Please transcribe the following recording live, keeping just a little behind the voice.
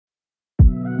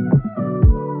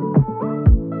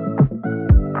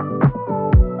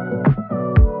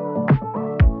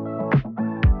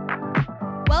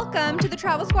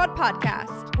Travel Squad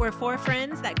podcast. We're four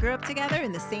friends that grew up together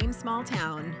in the same small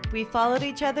town. We followed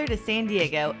each other to San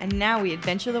Diego, and now we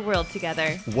adventure the world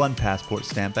together. One passport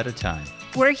stamp at a time.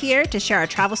 We're here to share our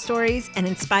travel stories and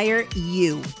inspire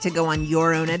you to go on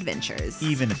your own adventures.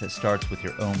 Even if it starts with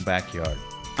your own backyard.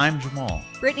 I'm Jamal.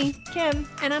 Brittany, Kim,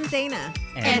 And I'm Zaina.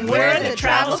 and we're the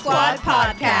Travel Squad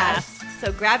podcast.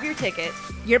 So grab your tickets.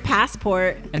 Your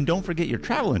passport. And don't forget your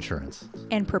travel insurance.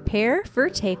 And prepare for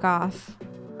takeoff.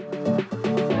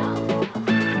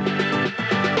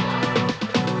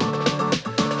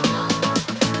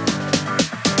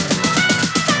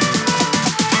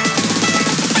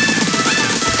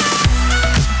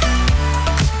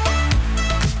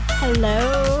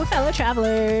 Hello, fellow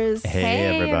travelers.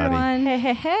 Hey, everybody. Everyone.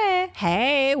 Hey.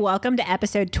 Hey, welcome to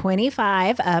episode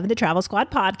 25 of the Travel Squad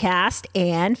podcast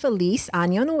and Feliz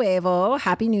Año Nuevo.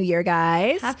 Happy New Year,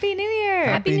 guys. Happy New Year.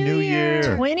 Happy New Year.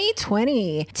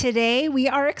 2020. Today we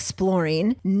are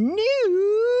exploring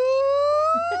New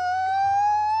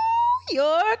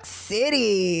York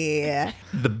City.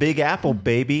 The Big Apple,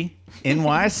 baby.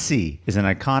 NYC is an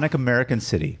iconic American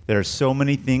city. There are so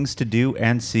many things to do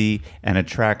and see and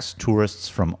attracts tourists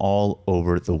from all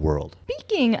over the world.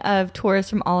 Speaking of tourists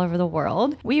from all over the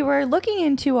world, we were looking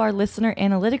into our listener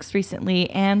analytics recently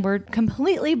and we're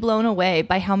completely blown away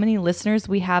by how many listeners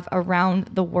we have around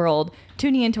the world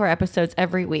tuning into our episodes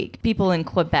every week. People in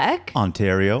Quebec,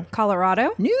 Ontario,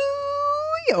 Colorado, New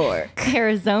York,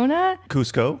 Arizona,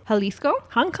 Cusco, Jalisco,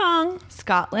 Hong Kong,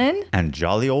 Scotland, and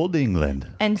jolly old England.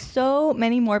 and so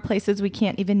many more places we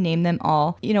can't even name them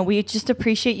all. You know, we just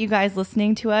appreciate you guys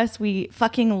listening to us. We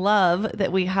fucking love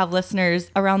that we have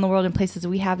listeners around the world in places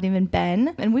we haven't even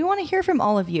been. And we want to hear from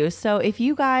all of you. So if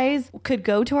you guys could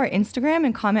go to our Instagram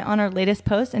and comment on our latest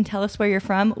post and tell us where you're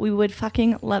from, we would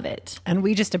fucking love it. and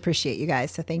we just appreciate you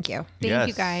guys, so thank you. Thank Yes.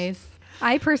 you guys.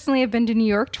 I personally have been to New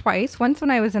York twice, once when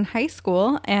I was in high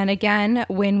school, and again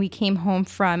when we came home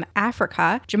from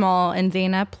Africa. Jamal and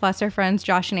Zaina, plus our friends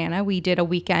Josh and Anna, we did a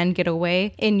weekend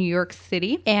getaway in New York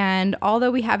City. And although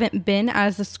we haven't been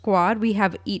as a squad, we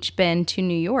have each been to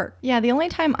New York. Yeah, the only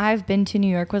time I've been to New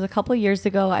York was a couple years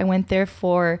ago. I went there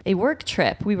for a work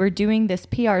trip. We were doing this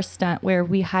PR stunt where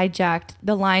we hijacked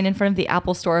the line in front of the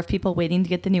Apple store of people waiting to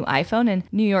get the new iPhone. And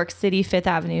New York City Fifth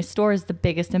Avenue store is the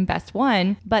biggest and best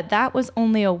one. But that was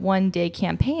only a one-day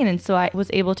campaign. And so I was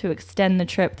able to extend the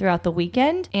trip throughout the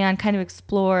weekend and kind of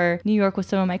explore New York with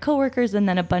some of my coworkers and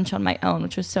then a bunch on my own,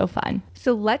 which was so fun.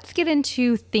 So let's get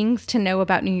into things to know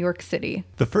about New York City.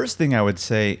 The first thing I would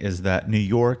say is that New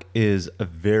York is a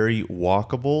very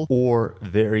walkable or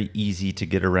very easy to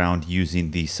get around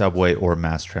using the subway or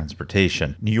mass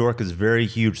transportation. New York is very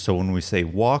huge, so when we say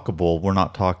walkable, we're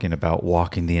not talking about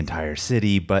walking the entire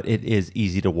city, but it is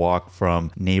easy to walk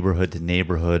from neighborhood to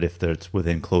neighborhood if it's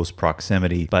within close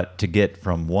proximity. But to get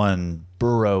from one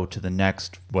borough to the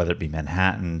next, whether it be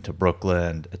Manhattan to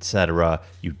Brooklyn, etc.,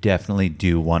 you definitely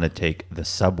do want to take the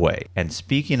subway. And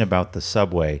speaking about the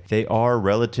subway, they are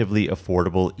relatively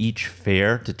affordable. Each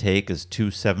fare to take is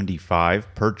 $2.75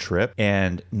 per trip,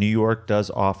 and New York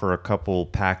does offer a couple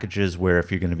packages where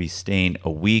if you're going to be staying a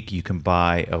week, you can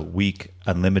buy a week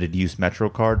unlimited use Metro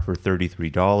card for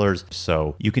 $33.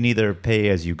 So you can either pay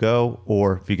as you go,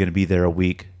 or if you're going to be there a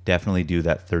week, definitely do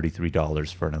that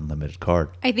 $33 for an unlimited card.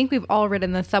 I think we've all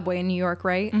ridden the subway in New York,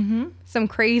 right? Mm-hmm. Some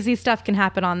crazy stuff can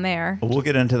happen on there. We'll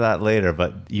get into that later,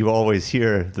 but you always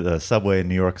hear the subway in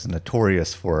New York is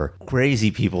notorious for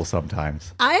crazy people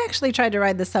sometimes. I actually tried to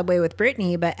ride the subway with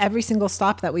Brittany, but every single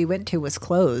stop that we went to was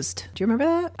closed. Do you remember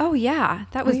that? Oh, yeah.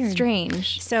 That was Weird.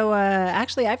 strange. So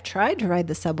actually, I've tried to ride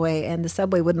the subway, and the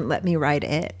subway wouldn't let me ride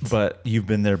it. But you've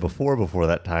been there before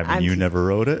that time, and I'm- you never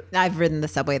rode it? I've ridden the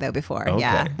subway, though, before. Okay.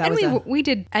 Yeah, that And was we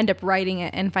did end up riding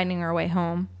it and finding our way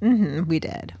home. we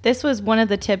did. This was one of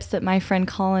the tips that my friend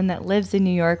Colin that lives in New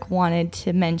York wanted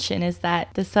to mention is that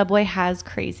the subway has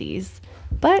crazies,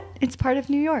 but it's part of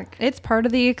New York. It's part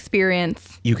of the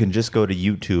experience. You can just go to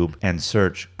YouTube and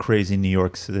search Crazy New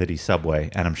York City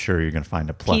Subway, and I'm sure you're going to find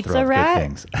a plethora Pizza of Rat?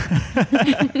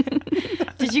 good things.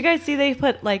 Did you guys see they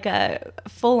put like a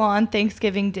full-on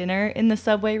Thanksgiving dinner in the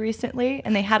subway recently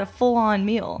and they had a full-on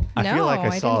meal? I feel like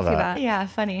I saw didn't see that. Yeah,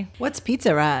 funny. What's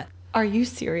Pizza Rat? Are you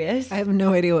serious? I have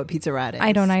no idea what Pizza Rat is.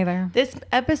 I don't either. This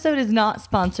episode is not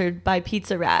sponsored by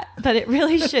Pizza Rat, but it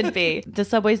really should be. The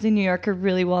subways in New York are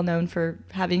really well known for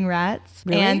having rats.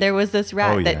 Really? And there was this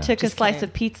rat Oh, that yeah. took Just a slice kidding.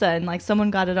 of pizza and like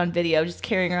someone got it on video just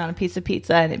carrying around a piece of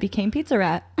pizza and it became Pizza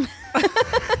Rat.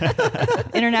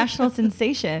 International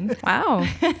sensation. Wow.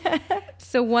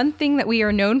 So one thing that we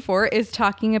are known for is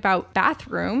talking about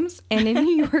bathrooms. And in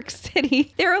New York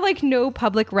City, there are like no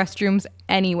public restrooms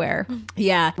anywhere.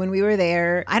 Yeah. When we were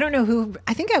there, I don't know who,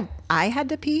 I think I had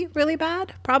to pee really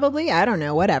bad, probably. I don't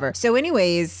know, whatever. So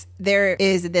anyways, there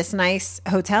is this nice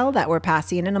hotel that we're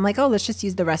passing and I'm like, oh, let's just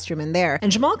use the restroom in there.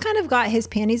 And Jamal kind of got his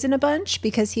panties in a bunch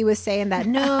because he was saying that,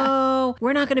 no,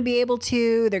 we're not going to be able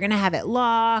to. They're going to have it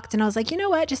locked. And I was like, you know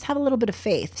what? Just have a little bit of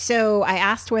faith. So I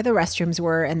asked where the restrooms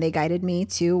were and they guided me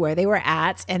to where they were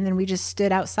at. And then we just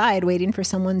stood outside waiting for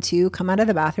someone to come out of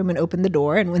the bathroom and open the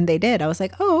door. And when they did, I was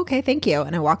like, oh, okay, thank you.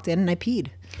 And I walked in and I peed.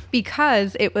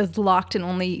 Because it was locked and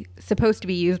only supposed to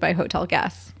be used by hotel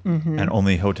guests. Mm-hmm. And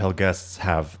only hotel guests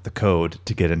have the code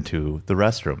to get into the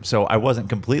restroom. So I wasn't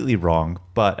completely wrong,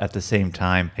 but at the same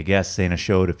time, I guess Zaina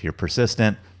showed if you're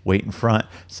persistent, wait in front,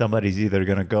 somebody's either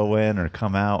going to go in or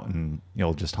come out and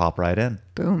you'll just hop right in.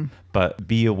 Boom. But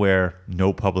be aware,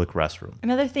 no public restroom.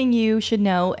 Another thing you should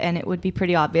know, and it would be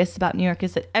pretty obvious about New York,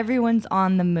 is that everyone's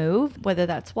on the move, whether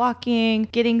that's walking,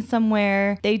 getting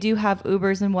somewhere. They do have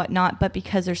Ubers and whatnot, but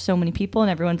because there's so many people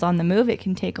and everyone's on the move, it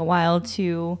can take a while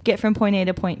to get from point A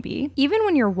to point B. Even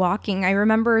when you're walking, I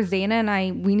remember Zaina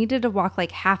and we needed to walk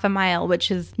like half a mile,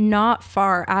 which is not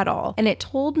far at all. And it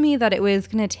told me that it was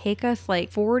going to take us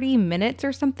like 40 minutes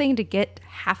or something to get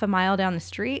half a mile down the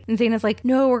street. And Zaina's like,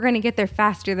 no, we're going to get there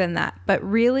faster than that. But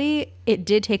really, it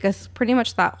did take us pretty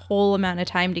much that whole amount of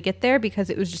time to get there because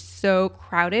it was just so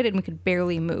crowded and we could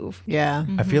barely move. Yeah.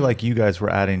 I feel like you guys were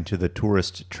adding to the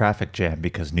tourist traffic jam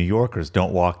because New Yorkers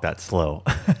don't walk that slow.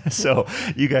 So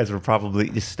you guys were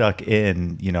probably stuck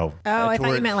in, Oh, I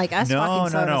thought you meant like us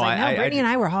walking slow. No, Brittany and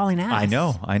I were hauling ass.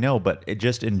 I know. But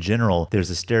just in general,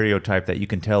 there's a stereotype that you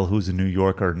can tell who's a New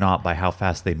Yorker or not by how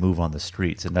fast they move on the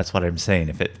streets. And that's what I'm saying.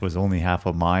 If it was only half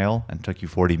a mile and took you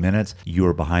 40 minutes, you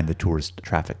were behind the tourist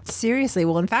traffic. Seriously.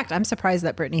 Well, in fact, I'm surprised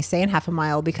that Brittany's saying half a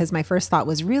mile because my first thought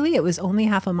was really it was only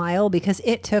half a mile because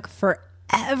it took forever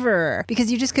because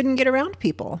you just couldn't get around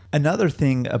people. Another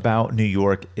thing about New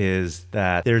York is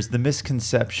that there's the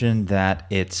misconception that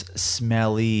it's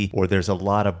smelly or there's a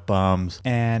lot of bums.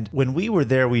 And when we were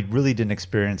there, we really didn't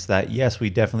experience that. Yes, we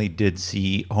definitely did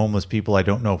see homeless people. I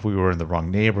don't know if we were in the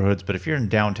wrong neighborhoods, but if you're in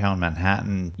downtown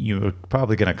Manhattan, you're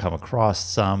probably going to come across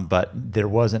some, but there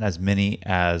wasn't as many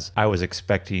as I was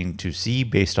expecting to see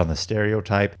based on the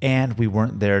stereotype. And we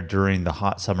weren't there during the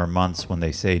hot summer months when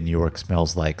they say New York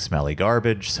smells like smelly garbage.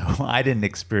 So I didn't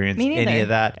experience any of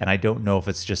that. And I don't know if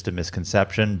it's just a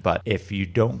misconception, but if you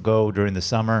don't go during the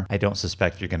summer, I don't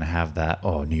suspect you're going to have that,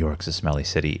 oh, New York's a smelly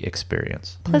city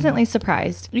experience. Pleasantly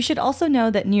surprised. You should also know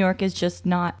that New York is just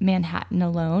not Manhattan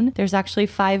alone. There's actually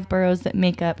 5 boroughs that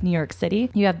make up New York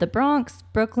City. You have the Bronx,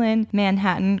 Brooklyn,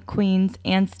 Manhattan, Queens,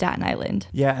 and Staten Island.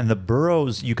 Yeah, and the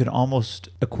boroughs, you can almost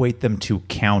equate them to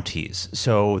counties.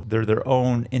 So they're their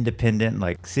own independent,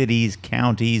 like cities,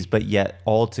 counties, but yet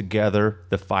all together,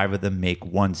 the 5 of them make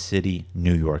one city,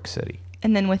 New York City.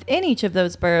 And then within each of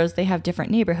those boroughs, they have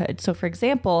different neighborhoods. So for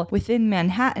example, within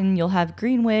Manhattan, you'll have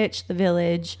Greenwich, the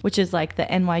Village, which is like the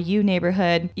NYU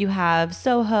neighborhood. You have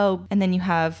Soho, and then you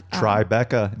have...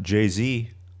 Tribeca, Jay-Z.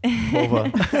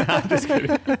 I'm just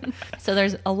kidding. So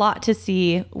there's a lot to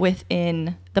see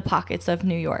within the pockets of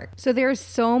New York. So there's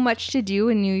so much to do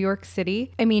in New York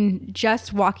City. I mean,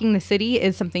 just walking the city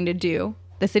is something to do.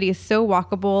 The city is so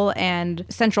walkable, and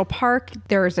Central Park,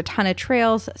 there's a ton of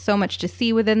trails, so much to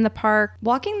see within the park.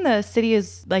 Walking the city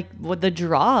is like the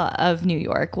draw of New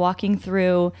York. Walking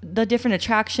through the different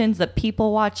attractions, the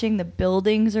people watching, the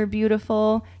buildings are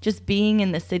beautiful. Just being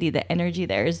in the city, the energy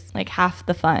there is like half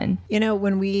the fun.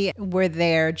 When we were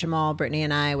there, Jamal, Brittany,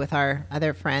 and I with our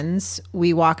other friends,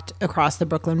 we walked across the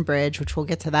Brooklyn Bridge, which we'll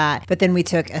get to that. But then we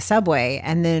took a subway.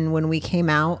 And then when we came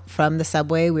out from the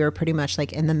subway, we were pretty much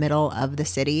like in the middle of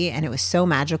the city, and it was so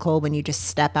magical when you just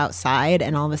step outside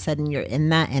and all of a sudden you're in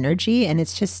that energy, and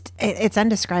it's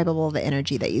undescribable, the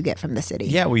energy that you get from the city.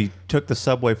 Yeah, we took the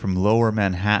subway from Lower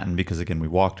Manhattan because again we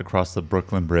walked across the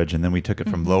Brooklyn Bridge, and then we took it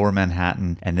from Lower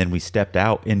Manhattan, and then we stepped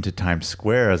out into Times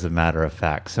Square, as a matter of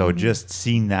fact. So just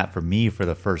seeing that for me for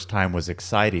the first time was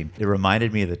exciting. It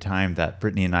reminded me of the time that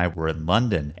Brittany and I were in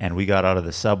London and we got out of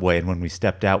the subway, and when we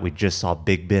stepped out we just saw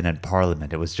Big Ben and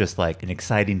Parliament. It was just like an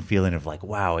exciting feeling of like,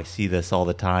 wow, I see this all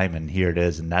the time, and here it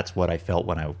is. And that's what I felt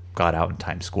when I got out in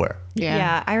Times Square.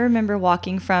 Yeah, I remember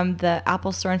walking from the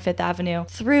Apple Store on Fifth Avenue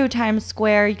through Times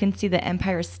Square. You can see the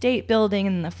Empire State Building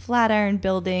and the Flatiron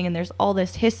Building, and there's all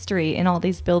this history in all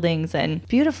these buildings, and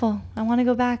beautiful. I want to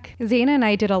go back. Zaina and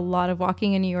I did a lot of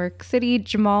walking in New York City.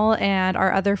 Jamal and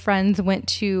our other friends went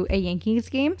to a Yankees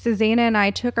game. So Zaina and I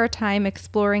took our time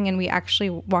exploring, and we actually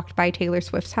walked by Taylor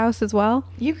Swift's house as well.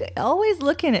 You always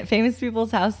looking at famous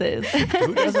people's houses.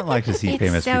 Who doesn't like to see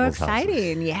famous people's houses? It's so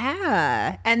exciting.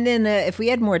 Yeah. And then if we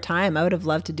had more time, time, I would have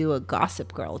loved to do a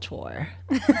Gossip Girl tour.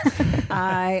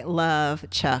 I love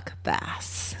Chuck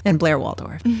Bass and Blair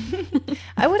Waldorf.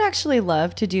 I would actually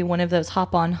love to do one of those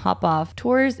hop on, hop off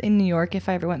tours in New York if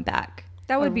I ever went back.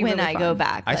 That would be when really I fun. go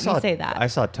back. Let me say that. I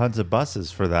saw tons of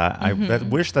buses for that. I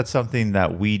wish that's something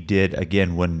that we did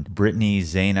again when Brittany,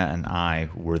 Zaina, and I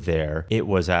were there. It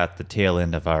was at the tail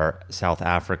end of our South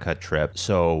Africa trip.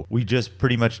 So we just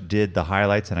pretty much did the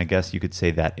highlights, and I guess you could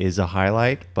say that is a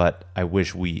highlight, but I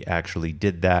wish we actually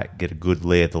did that, get a good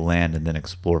lay of the land, and then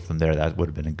explore from there. That would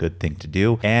have been a good thing to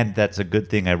do. And that's a good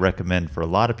thing I recommend for a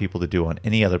lot of people to do on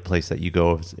any other place that you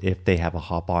go. If they have a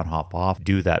hop on, hop off,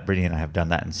 do that. Brittany and I have done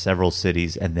that in several cities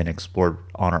and then explored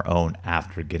on our own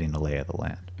after getting a lay of the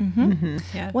land.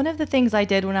 Yeah. One of the things I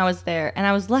did when I was there, and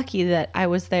I was lucky that I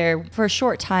was there for a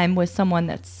short time with someone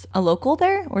that's a local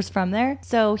there or is from there.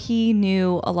 So he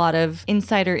knew a lot of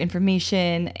insider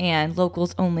information and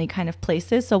locals only kind of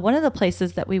places. So one of the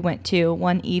places that we went to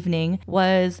one evening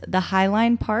was the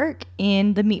Highline Park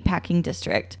in the Meatpacking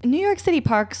District. New York City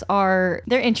parks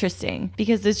they're interesting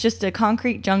because it's just a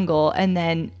concrete jungle. And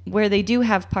then where they do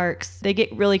have parks, they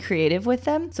get really creative with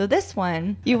them. So this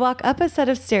one, you walk up a set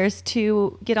of stairs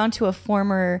to get onto a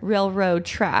former railroad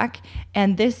track,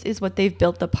 and this is what they've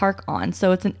built the park on.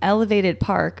 So it's an elevated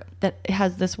park that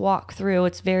has this walk through.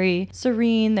 It's very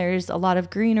serene. There's a lot of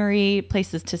greenery,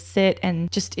 places to sit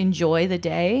and just enjoy the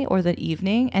day or the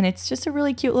evening. And it's just a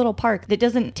really cute little park that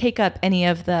doesn't take up any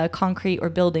of the concrete or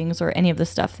buildings or any of the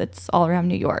stuff that's all around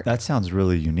New York. That sounds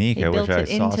really unique. They I wish built I it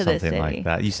saw into the something like city.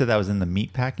 that. You said that was in the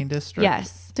Meatpacking District?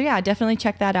 Yes. So yeah, definitely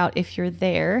check that out if you're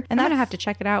there. And I'm going to that's- have to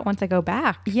check it out once I go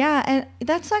back. Yeah, and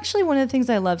that's actually one of the things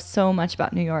I love so much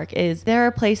about New York is there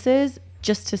are places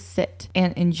just to sit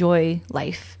and enjoy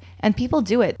life. And people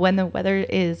do it when the weather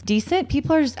is decent.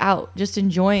 People are just out, just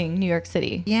enjoying New York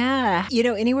City. Yeah. You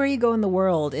know, anywhere you go in the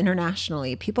world,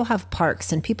 internationally, people have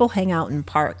parks and people hang out in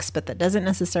parks, but that doesn't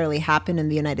necessarily happen in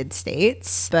the United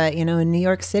States. But, you know, in New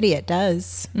York City, it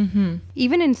does.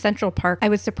 Even in Central Park, I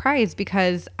was surprised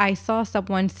because I saw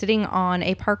someone sitting on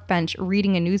a park bench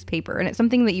reading a newspaper. And it's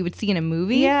something that you would see in a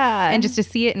movie. Yeah. And just to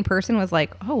see it in person was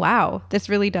like, oh, wow, this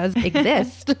really does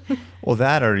exist. Well,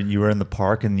 that or you were in the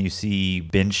park and you see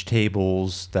bench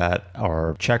tables that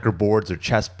are checkerboards or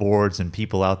chessboards and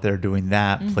people out there doing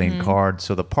that, playing cards.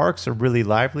 So the parks are really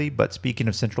lively. But speaking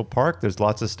of Central Park, there's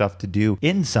lots of stuff to do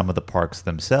in some of the parks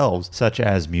themselves, such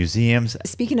as museums.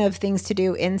 Speaking of things to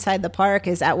do inside the park,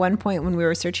 is at one point when we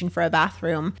were searching for a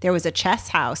bathroom, there was a chess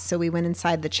house. So we went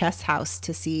inside the chess house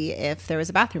to see if there was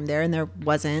a bathroom there, and there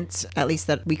wasn't, at least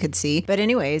that we could see. But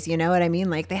anyways, you know what I mean?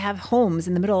 Like, they have homes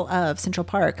in the middle of Central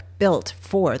Park built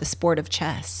for the sport of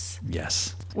chess.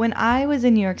 Yes. When I was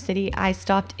in New York City, I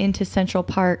stopped into Central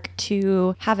Park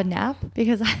to have a nap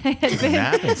because I had been...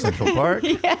 Nap in Central Park?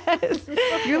 Yes.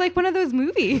 You're like one of those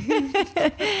movies.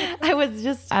 I was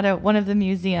just at one of the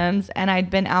museums and I'd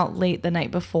been out late the night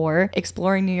before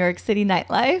exploring New York City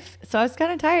nightlife. So I was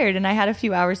kind of tired and I had a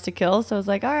few hours to kill. So I was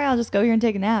like, all right, I'll just go here and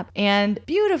take a nap. And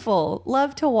beautiful.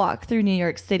 Love to walk through New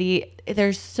York City.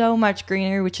 There's so much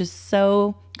greenery, which is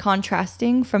so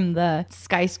contrasting from the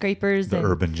skyscrapers. The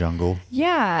urban jungle.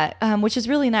 Yeah, which is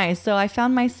really nice. So I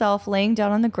found myself laying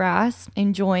down on the grass,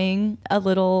 enjoying a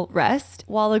little rest,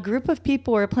 while a group of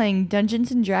people were playing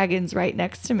Dungeons and Dragons right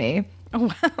next to me. Oh,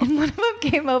 wow. And one of them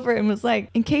came over and was like,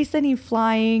 in case any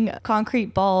flying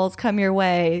concrete balls come your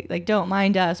way, like, don't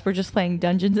mind us. We're just playing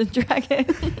Dungeons and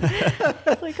Dragons.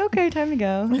 It's like, okay, time to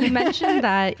go. You mentioned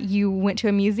that you went to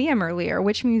a museum earlier.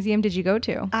 Which museum did you go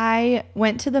to? I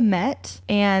went to the Met,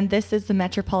 and this is the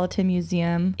Metropolitan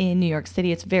Museum in New York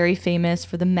City. It's very famous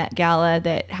for the Met Gala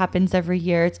that happens every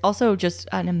year. It's also just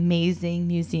an amazing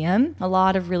museum. A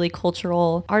lot of really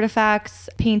cultural artifacts,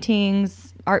 paintings,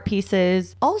 art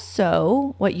pieces.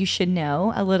 Also, what you should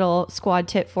know, a little squad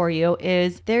tip for you,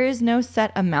 is there is no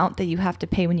set amount that you have to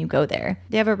pay when you go there.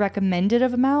 They have a recommended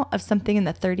amount of something in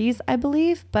the 30s, I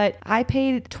believe, but I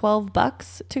paid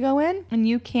 $12 to go in, and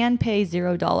you can pay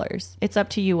 $0. It's up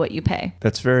to you what you pay.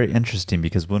 That's very interesting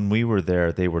because when we were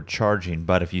there, they were charging,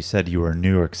 but if you said you were a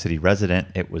New York City resident,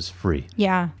 it was free.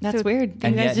 Yeah. That's So- weird. You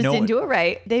And guys yet just no didn't one- do it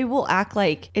right. They will act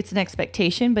like it's an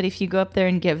expectation, but if you go up there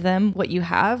and give them what you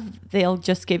have, they'll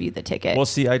just give you the ticket. Well,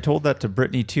 see, I told that to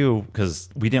Brittany too because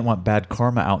we didn't want bad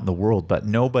karma out in the world, but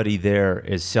nobody there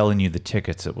is selling you the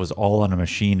tickets. It was all on a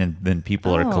machine and then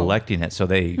people are Oh. collecting it. So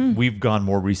we've gone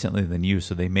more recently than you,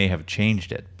 so they may have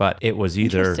changed it. But it was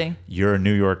either Interesting. you're a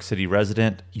New York City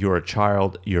resident, you're a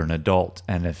child, you're an adult,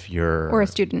 and if you're... Or a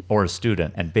student. Or a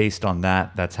student. And based on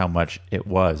that, that's how much it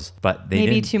was. But they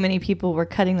Maybe didn't... too many people were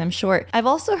cutting them short. I've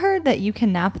also heard that you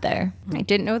can nap there. I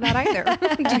didn't know that either.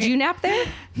 Did you nap there?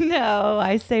 No,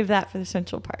 I saved that for the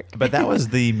Central Park. But that was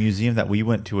the museum that we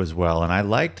went to as well. And I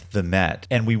liked the Met.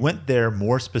 And we went there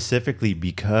more specifically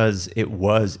because it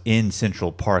was in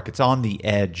Central Park. It's on the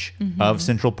edge of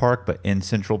Central Park, but in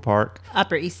Central Park.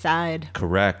 Upper East Side.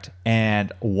 Correct.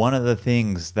 And one of the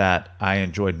things that I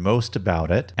enjoyed most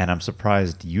about it, and I'm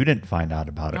surprised you didn't find out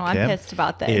about it, No, I'm Kim, pissed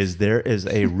about this. is there is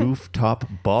a rooftop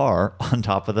bar on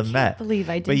top of the Met. believe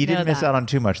I didn't But you didn't know miss that. out on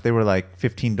too much. They were like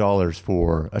 $15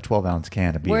 for a 12-ounce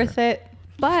can of beer. Worth it.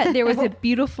 But there was a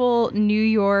beautiful New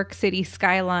York City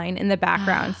skyline in the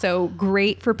background. So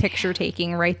great for picture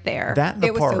taking right there. That and the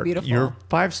It was so park, beautiful. you're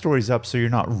 5 stories up, so you're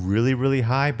not really, really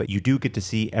high, but you do get to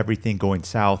see everything going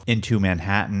south into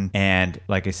Manhattan. And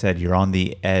like I said, you're on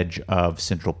the edge of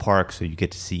Central Park, so you get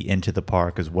to see into the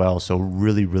park as well. So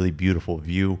really, really beautiful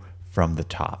view from the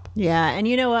top. Yeah, and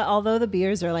you know what? Although the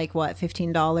beers are like, what,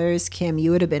 $15, Kim,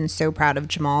 you would have been so proud of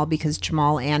Jamal because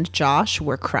Jamal and Josh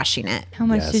were crushing it. How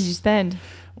much Yes. did you spend?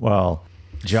 Well,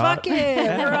 Fuck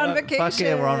it, we're on vacation. Fuck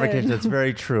it, we're on vacation. That's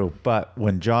very true. But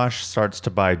when Josh starts to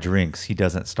buy drinks, he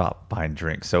doesn't stop buying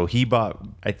drinks. So he bought,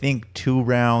 I think, 2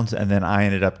 rounds, and then I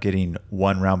ended up getting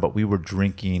 1 round. But we were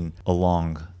drinking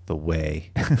along the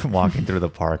way, walking through the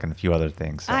park and a few other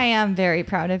things. So. I am very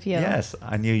proud of you. Yes,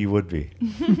 I knew you would be.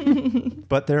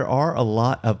 But there are a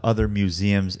lot of other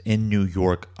museums in New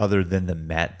York other than the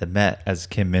Met. The Met, as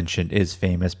Kim mentioned, is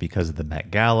famous because of the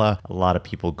Met Gala. A lot of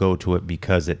people go to it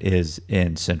because it is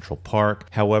in Central Park.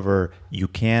 However, you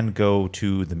can go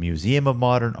to the Museum of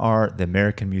Modern Art, the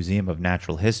American Museum of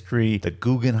Natural History, the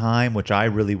Guggenheim, which I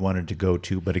really wanted to go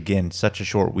to. But again, such a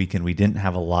short weekend, we didn't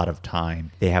have a lot of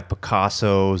time. They have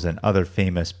Picasso's and other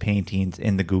famous paintings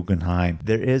in the Guggenheim.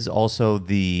 There is also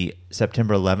the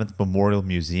September 11th Memorial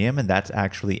Museum, and that's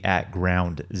actually at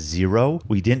Ground Zero.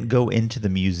 We didn't go into the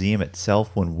museum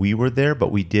itself when we were there,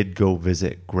 but we did go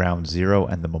visit Ground Zero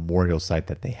and the memorial site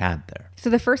that they had there. So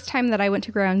the first time that I went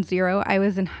to Ground Zero, I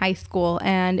was in high school,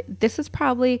 and this was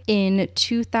probably in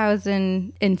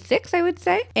 2006, I would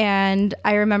say. And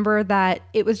I remember that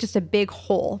it was just a big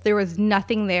hole. There was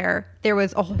nothing there. There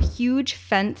was a huge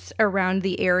fence around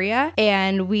the area,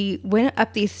 and we went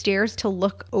up these stairs to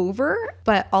look over,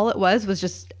 but all it was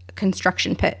just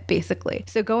construction pit, basically.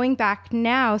 So going back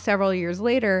now, several years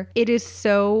later, it is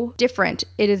so different.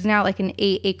 It is now like an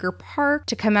 8-acre park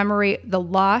to commemorate the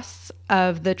loss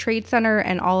of the Trade Center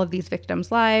and all of these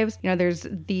victims' lives. You know, there's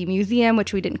the museum,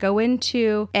 which we didn't go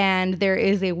into, and there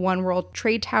is a One World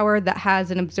Trade Tower that has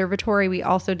an observatory. We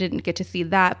also didn't get to see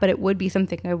that, but it would be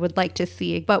something I would like to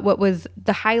see. But what was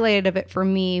the highlight of it for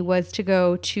me was to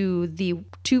go to the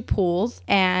 2 pools,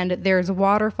 and there's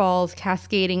waterfalls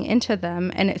cascading into them,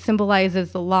 and it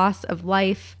symbolizes the loss of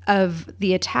life of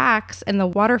the attacks, and the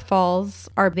waterfalls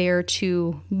are there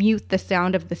to mute the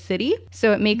sound of the city.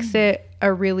 So it makes it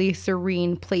a really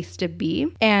serene place to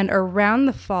be. And around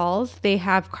the falls, they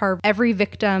have carved every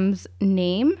victim's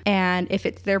name. And if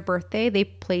it's their birthday, they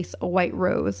place a white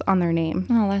rose on their name.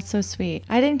 Oh, that's so sweet.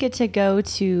 I didn't get to go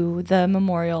to the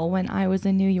memorial when I was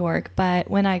in New York, but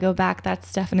when I go back,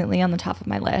 that's definitely on the top of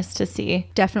my list to see.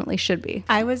 Definitely should be.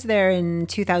 I was there in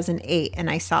 2008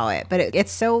 and I saw it, but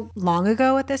it's so long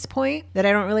ago at this point that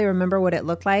I don't really remember what it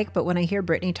looked like. But when I hear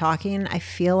Brittany talking, I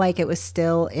feel like it was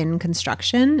still in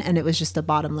construction and it was just a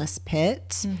bottomless pit.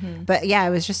 Mm-hmm. But yeah,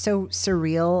 it was just so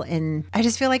surreal. And I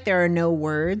just feel like there are no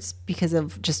words because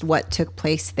of just what took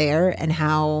place there and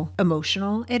how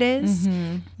emotional it is.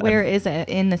 Mm-hmm. Where is it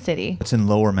in the city? It's in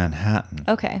Lower Manhattan.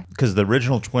 Okay. Because the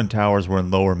original Twin Towers were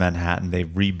in Lower Manhattan.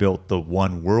 They've rebuilt the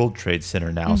One World Trade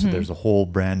Center now. So there's a whole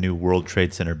brand new World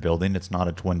Trade Center building. It's not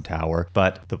a Twin Tower.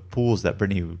 But the pools that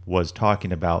Brittany was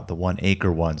talking about, the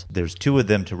 1-acre ones, there's 2 of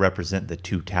them to represent the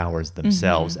 2 towers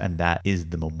themselves. And that is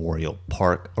the memorial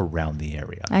park around the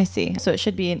area. I see. So it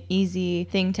should be an easy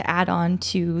thing to add on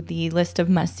to the list of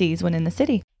must-sees when in the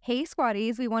city. Hey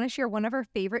Squatties, we want to share one of our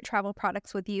favorite travel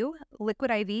products with you.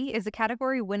 Liquid IV is a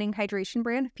category-winning hydration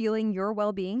brand fueling your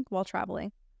well-being while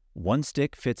traveling. One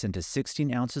stick fits into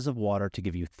 16 ounces of water to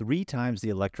give you 3 times the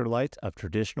electrolytes of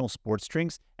traditional sports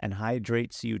drinks and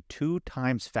hydrates you 2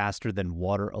 times faster than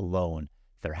water alone.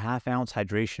 Their half-ounce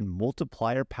hydration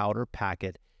multiplier powder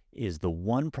packet is the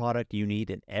one product you need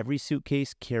in every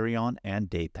suitcase, carry-on, and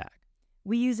day pack.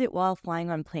 We use it while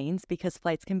flying on planes because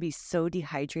flights can be so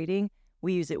dehydrating.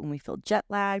 We use it when we feel jet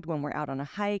lagged, when we're out on a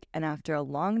hike, and after a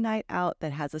long night out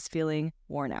that has us feeling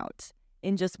worn out.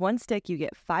 In just one stick, you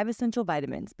get 5 essential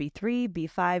vitamins, B3,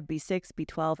 B5, B6,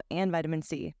 B12, and vitamin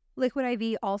C. Liquid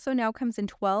IV also now comes in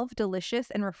 12 delicious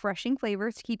and refreshing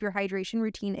flavors to keep your hydration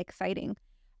routine exciting.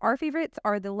 Our favorites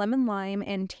are the lemon lime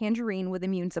and tangerine with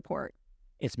immune support.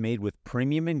 It's made with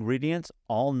premium ingredients,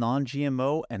 all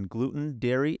non-GMO and gluten,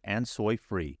 dairy, and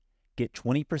soy-free. Get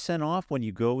 20% off when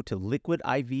you go to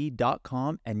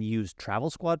liquidiv.com and use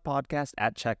Travel Squad Podcast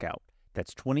at checkout.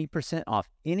 That's 20% off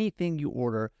anything you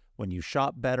order when you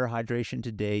shop Better Hydration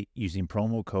today using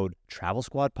promo code Travel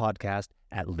Squad Podcast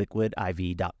at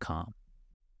liquidiv.com.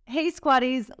 Hey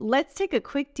Squatties, let's take a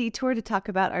quick detour to talk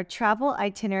about our travel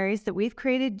itineraries that we've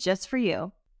created just for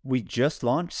you. We just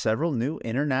launched several new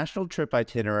international trip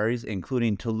itineraries,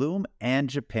 including Tulum and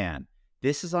Japan.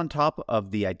 This is on top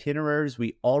of the itineraries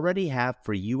we already have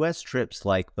for U.S. trips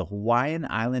like the Hawaiian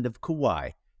island of Kauai,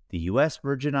 the U.S.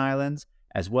 Virgin Islands,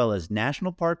 as well as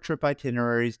national park trip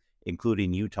itineraries,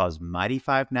 including Utah's Mighty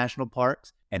Five National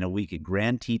Parks and a week at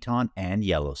Grand Teton and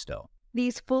Yellowstone.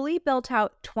 These fully built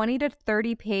out 20 to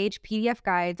 30 page PDF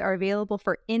guides are available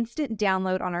for instant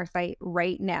download on our site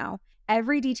right now.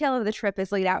 Every detail of the trip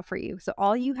is laid out for you, so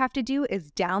all you have to do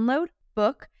is download,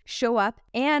 book, show up,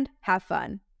 and have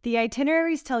fun. The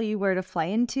itineraries tell you where to fly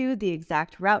into, the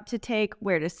exact route to take,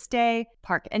 where to stay,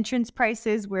 park entrance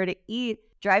prices, where to eat,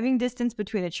 driving distance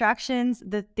between attractions,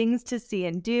 the things to see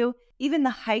and do, even the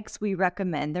hikes we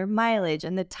recommend, their mileage,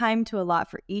 and the time to allot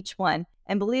for each one.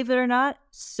 And believe it or not,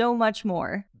 so much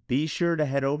more. Be sure to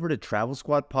head over to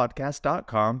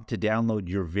TravelSquadPodcast.com to download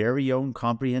your very own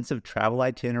comprehensive travel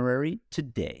itinerary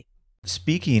today.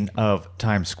 Speaking of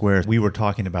Times Square, we were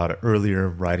talking about it earlier,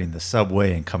 riding the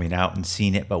subway and coming out and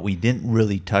seeing it, but we didn't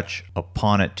really touch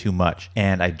upon it too much.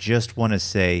 And I just want to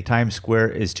say Times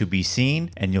Square is to be seen,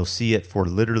 and you'll see it for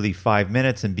literally 5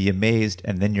 minutes and be amazed,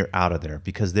 and then you're out of there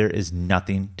because there is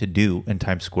nothing to do in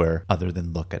Times Square other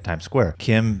than look at Times Square.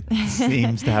 Kim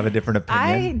seems to have a different opinion.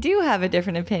 I do have a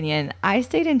different opinion. I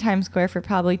stayed in Times Square for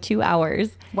probably 2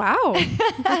 hours. Wow.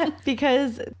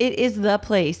 Because it is the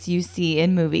place you see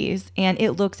in movies. And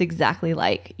it looks exactly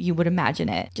like you would imagine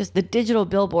it. Just the digital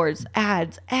billboards,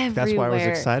 ads everywhere. That's why I was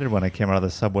excited when I came out of the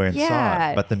subway and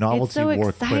saw it. But the novelty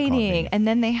wore quick on me. And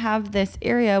then they have this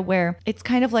area where it's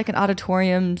kind of like an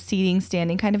auditorium, seating,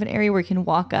 standing kind of an area where you can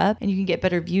walk up and you can get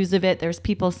better views of it. There's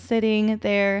people sitting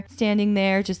there, standing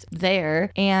there, just there.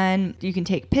 And you can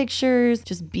take pictures,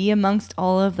 just be amongst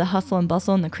all of the hustle and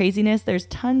bustle and the craziness. There's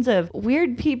tons of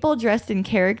weird people dressed in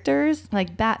characters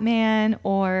like Batman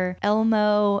or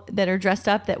Elmo that are dressed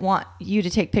up that want you to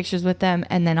take pictures with them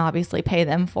and then obviously pay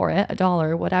them for it, $1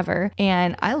 or whatever.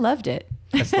 And I loved it.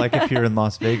 It's like if you're in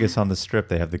Las Vegas on the Strip,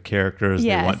 they have the characters,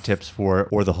 Yes. they want tips for it,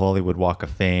 or the Hollywood Walk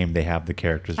of Fame, they have the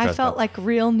characters dressed I felt up. like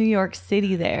real New York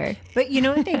City there. But you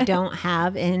know what they don't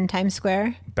have in Times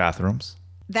Square? Bathrooms.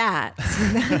 That.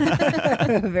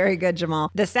 Very good,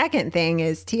 Jamal. The second thing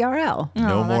is TRL.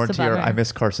 No more that's a TR. bummer. I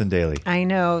miss Carson Daly. I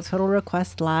know, Total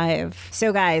Request Live.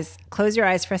 So guys, close your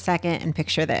eyes for a second and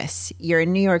picture this. You're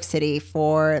in New York City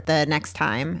for the next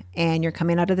time and you're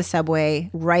coming out of the subway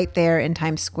right there in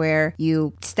Times Square.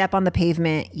 You step on the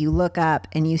pavement, you look up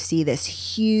and you see this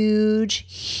huge,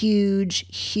 huge,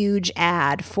 huge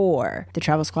ad for the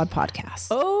Travel Squad podcast.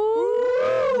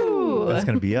 That's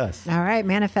going to be us. All right,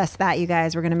 manifest that, you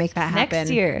guys. We're going to make that happen.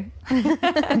 Next year.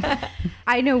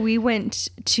 I know we went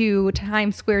to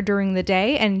Times Square during the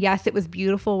day, and yes, it was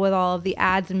beautiful with all of the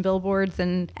ads and billboards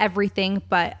and everything.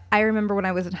 But I remember when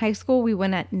I was in high school, we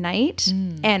went at night,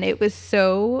 and it was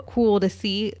so cool to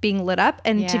see being lit up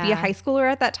and to be a Yeah. high schooler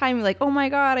at that time. Like, oh my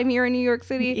God, I'm here in New York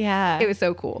City. Yeah. It was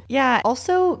so cool. Yeah.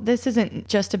 Also, this isn't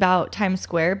just about Times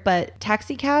Square, but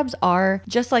taxi cabs are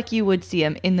just like you would see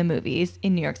them in the movies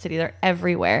in New York City. They're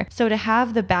everywhere. So to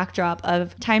have the backdrop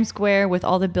of Times Square with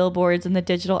all the billboards and the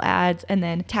digital ads and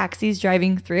then taxis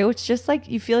driving through, it's just like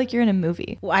you feel like you're in a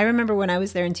movie. Well, I remember when I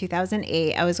was there in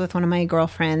 2008, I was with one of my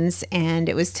girlfriends and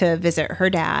it was to visit her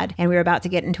dad. And we were about to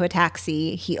get into a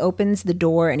taxi. He opens the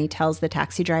door and he tells the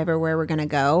taxi driver where we're going to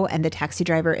go. And the taxi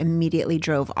driver immediately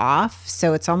drove off.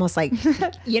 So it's almost like,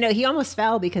 he almost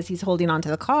fell because he's holding onto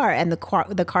the car and the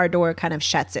car door kind of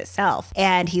shuts itself.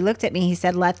 And he looked at me, he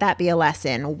said, let that be a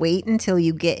lesson. Wait until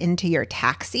you get into your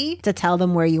taxi to tell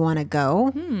them where you want to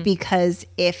go. Because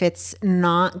if it's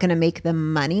not going to make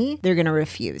them money, they're going to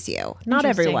refuse you. Not Interesting.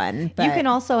 everyone, but You can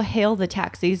also hail the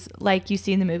taxis like you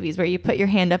see in the movies where you put your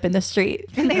hand up in the street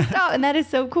and they stop. And that is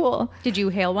so cool. Did you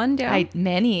hail one down?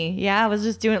 Many. Yeah. I was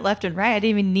just doing it left and right. I didn't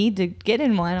even need to get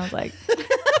in one. I was like,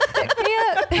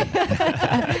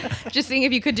 Just seeing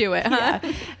if you could do it, huh?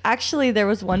 Actually, there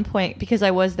was one point because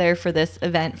I was there for this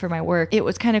event for my work. It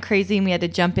was kind of crazy and we had to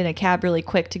jump in a cab really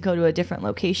quick to go to a different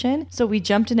location. So we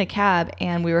jumped in a cab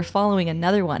and we were following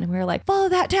another one. And we were like, follow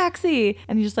that taxi.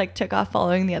 And he just like took off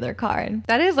following the other car. And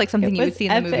That is like something It you would was see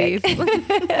in the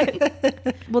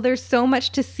movies. Well, there's so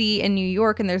much to see in New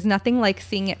York, and there's nothing like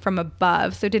seeing it from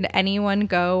above. So did anyone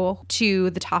go to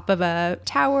the top of a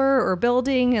tower or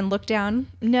building and look down?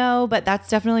 no, but that's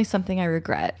definitely something I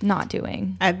regret not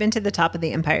doing. I've been to the top of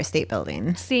the Empire State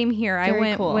Building. Same here. I Very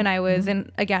went cool. when I was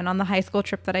in, again, on the high school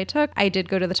trip that I took. I did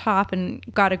go to the top and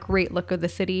got a great look of the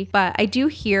city. But I do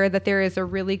hear that there is a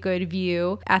really good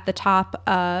view at the top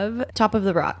of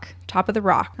the Rock. the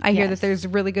Rock. I hear Yes. that there's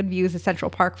really good views of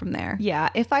Central Park from there. Yeah,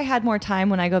 if I had more time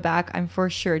when I go back, I'm for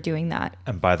sure doing that.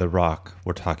 And by the Rock,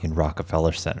 we're talking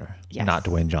Rockefeller Center, Yes. not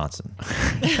Dwayne Johnson.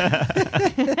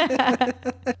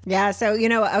 Yeah, so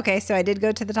okay, so I did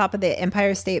go to the top of the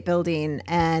Empire State Building,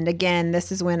 and again,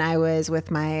 this is when I was with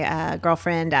my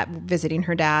girlfriend at visiting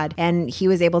her dad, and he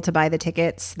was able to buy the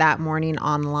tickets that morning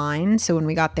online. So when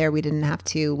we got there, we didn't have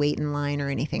to wait in line or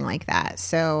anything like that.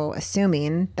 So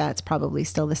assuming that's probably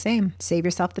still the same, save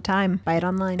yourself the time, buy it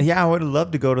online. Yeah, I would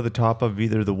love to go to the top of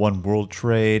either the One World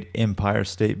Trade, Empire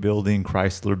State Building,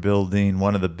 Chrysler Building,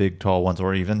 one of the big tall ones,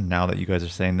 or even now that you guys are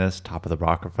saying this, top of the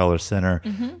Rockefeller Center.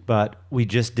 But we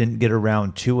just didn't get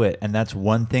around to it. And that's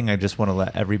one thing I just want to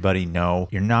let everybody know.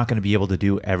 You're not going to be able to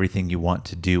do everything you want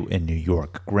to do in New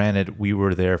York. Granted, we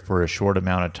were there for a short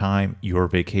amount of time. Your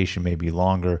vacation may be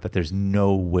longer, but there's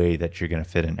no way that you're going to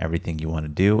fit in everything you want to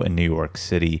do in New York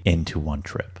City into one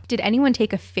trip. Did anyone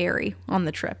take a ferry on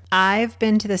the trip? I've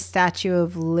been to the Statue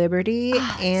of Liberty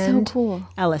and cool.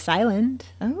 Ellis Island.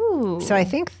 Oh. So I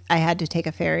think I had to take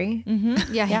a ferry.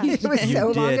 Yeah. It was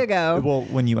so long ago. Well,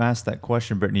 when you asked that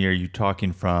question, Brittany, are you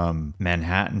talking from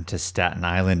Manhattan to Staten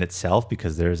Island itself?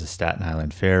 Because there's a Staten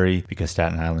Island ferry, because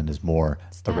Staten Island is more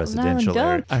a residential Island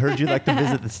area. dump. I heard you like to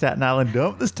visit the Staten Island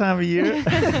dump this time of year.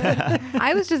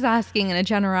 I was just asking in a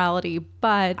generality,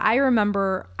 but I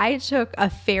remember I took a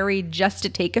ferry just to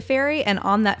take a ferry, and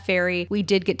on that ferry, we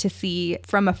did get to see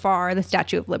from afar the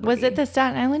Statue of Liberty. Was it the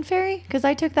Staten Island ferry? Because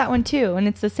I took that one too, and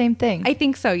it's the same thing. I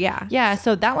think so, yeah. Yeah,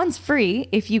 so that one's free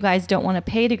if you guys don't want to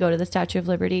pay to go to the Statue of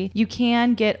Liberty. You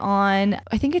can get on,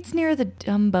 I think it's near the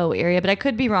Dumbo area, but I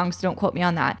could be wrong, so don't quote me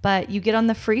on that. But you get on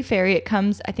the free ferry. It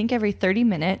comes, I think, every 30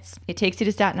 minutes. It takes you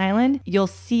to Staten Island. You'll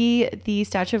see the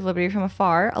Statue of Liberty from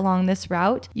afar along this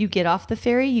route. You get off the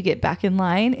ferry, you get back in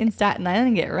line in Staten Island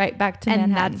and get right back to And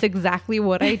Manhattan. that's exactly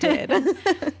what I did.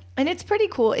 And it's pretty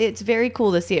cool. It's very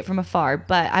cool to see it from afar,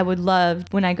 but I would love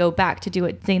when I go back to do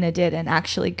what Zaina did and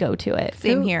actually go to it.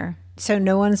 Same here. So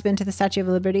no one's been to the Statue of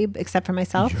Liberty except for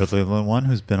myself? You're the only one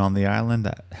who's been on the island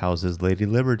that houses Lady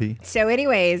Liberty. So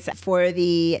anyways, for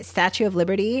the Statue of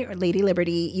Liberty or Lady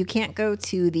Liberty, you can't go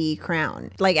to the Crown.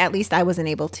 Like, at least I wasn't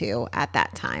able to at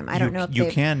that time. I don't know if you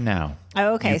they've- can now.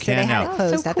 Oh, okay. You So they can had now. it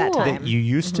closed so at that cool. time. You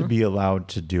used to be allowed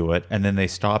to do it, and then they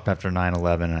stopped after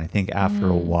 9/11, and I think after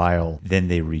a while, then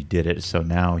they redid it. So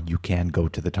now you can go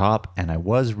to the top. And I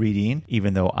was reading,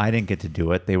 even though I didn't get to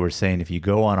do it, they were saying if you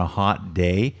go on a hot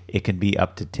day, it can be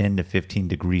up to 10 to 15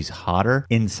 degrees hotter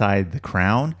inside the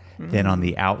Crown than on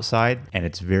the outside, and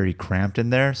it's very cramped in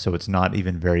there, so it's not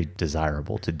even very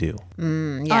desirable to do.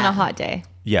 On a hot day.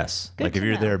 Yes. Like if to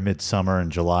you're know. there midsummer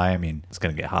in July, I mean, it's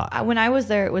going to get hot. When I was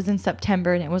there, it was in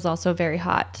September and it was also very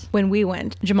hot. When we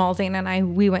went, Jamal, Zane, and I,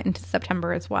 we went into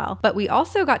September as well. But we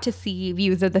also got to see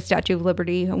views of the Statue of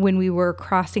Liberty when we were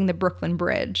crossing the Brooklyn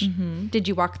Bridge. Did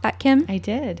you walk that, Kim? I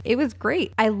did. It was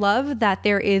great. I love that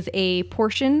there is a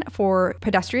portion for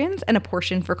pedestrians and a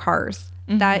portion for cars.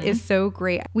 That is so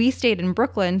great. We stayed in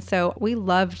Brooklyn, so we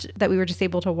loved that we were just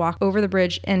able to walk over the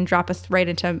bridge and drop us right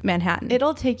into Manhattan.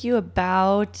 It'll take you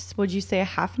about, would you say, a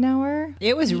half an hour?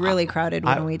 It was really crowded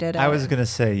when we did it. I was going to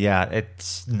say, yeah,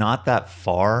 it's not that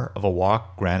far of a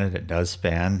walk. Granted, it does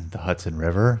span the Hudson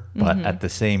River, but at the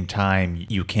same time,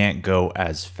 you can't go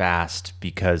as fast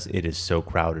because it is so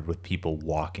crowded with people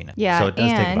walking it. Yeah, So it does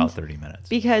take and about 30 minutes.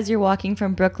 Because you're walking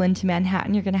from Brooklyn to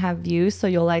Manhattan, you're going to have views, so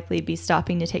you'll likely be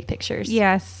stopping to take pictures.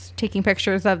 Yes, taking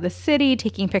pictures of the city,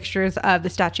 taking pictures of the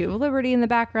Statue of Liberty in the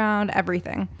background,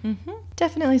 everything.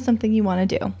 Definitely something you want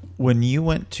to do. When you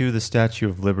went to the Statue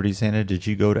of Liberty, Santa, did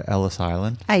you go to Ellis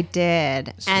Island? I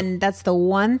did. And that's the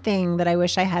one thing that I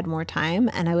wish I had more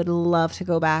time. And I would love to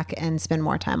go back and spend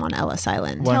more time on Ellis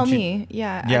Island. Why Tell don't you- me.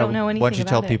 Yeah, I don't know anything Why don't you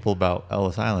tell about it. people about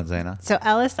Ellis Island, Zaina? So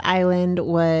Ellis Island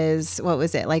was, what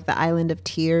was it? Like the Island of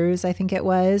Tears, I think it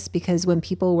was, because when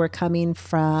people were coming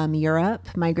from Europe,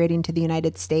 migrating to the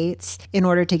United States, in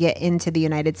order to get into the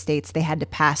United States, they had to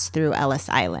pass through Ellis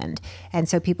Island. And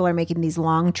so people are making these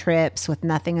long trips with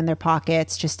nothing in their their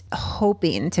pockets, just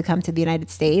hoping to come to the United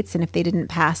States. And if they didn't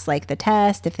pass like the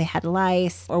test, if they had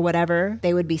lice or whatever,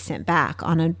 they would be sent back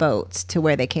on a boat to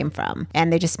where they came from.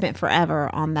 And they just spent forever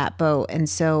on that boat. And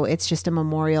so it's just a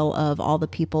memorial of all the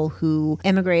people who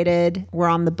immigrated, were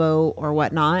on the boat or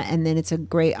whatnot. And then it's a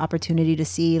great opportunity to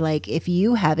see like if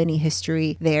you have any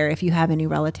history there, if you have any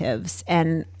relatives.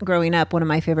 And growing up, one of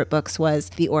my favorite books was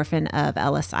The Orphan of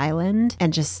Ellis Island.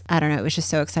 And just, I don't know, it was just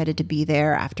so excited to be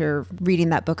there after reading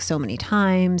that book so many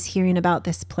times, hearing about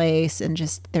this place, and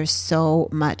just there's so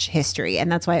much history.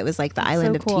 And that's why it was like the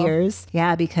Island of Tears.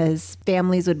 Yeah, because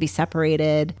families would be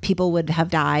separated. People would have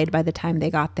died by the time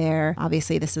they got there.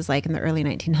 Obviously, this is like in the early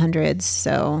 1900s.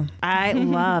 So I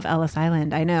love Ellis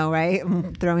Island. I know, right?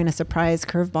 I'm throwing a surprise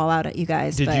curveball out at you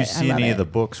guys. Did but you see I love any it. of the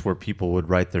books where people would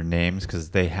write their names? Because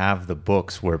they have the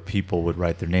books where people would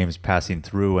write their names passing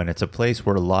through, and it's a place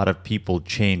where a lot of people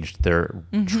changed their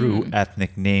true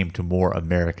ethnic name to more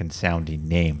American sounding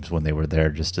names when they were there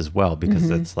just as well, because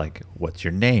it's like, what's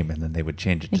your name? And then they would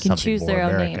change it They to can something choose more their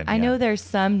own American. name. I know there's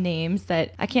some names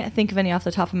that I can't think of any off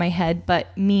the top of my head,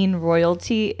 but mean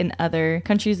royalty in other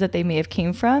countries that they may have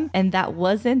came from. And that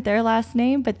wasn't their last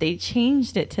name, but they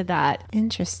changed it to that.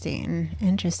 Interesting.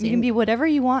 You can be whatever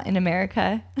you want in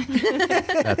America.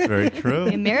 That's very true.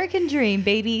 The American dream,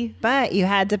 baby. But you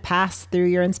had to pass through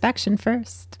your inspection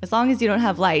first. As long as you don't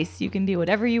have lice, you can be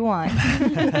whatever you want.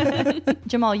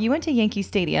 Jamal, you went to Yankee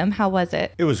Stadium. How was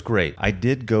it? It was great. I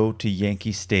did go to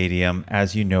Yankee Stadium.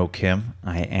 As you know, Kim,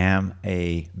 I am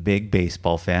a big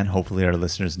baseball fan. Hopefully our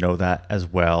listeners know that as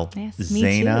well. Yes, me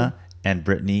Zaina too. and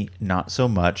Brittany, not so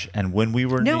much. And when we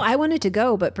were... No, I wanted to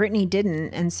go, but Brittany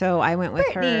didn't. And so I went with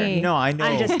Brittany. her. No, I know.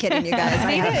 I'm just kidding, you guys.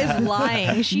 Zaina is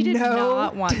lying. She did No.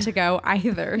 not want to go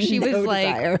either. She No was like,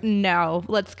 desire. no,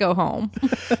 let's go home.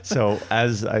 So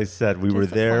as I said, we were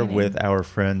there Disappointing. with our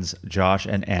friends Josh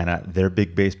and Anna. They're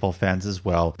big baseball fans as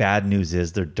well. Bad news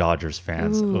is they're Dodgers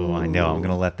fans. Oh, I know. I'm going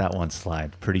to let that one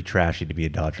slide. Pretty trashy to be a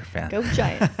Dodger fan. Go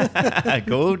Giants.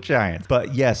 Go Giants.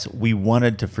 But yes, we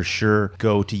wanted to for sure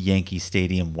go to Yankee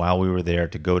Stadium while we were there,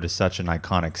 to go to such an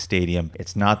iconic stadium.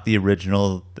 It's not the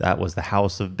original. That was the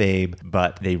House of Babe,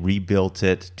 but they rebuilt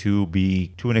it to be,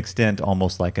 to an extent,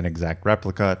 almost like an exact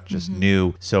replica, just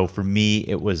new. So for me,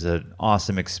 it was an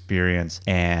awesome experience,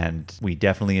 and we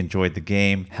definitely enjoyed the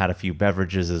game, had a few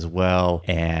beverages as well,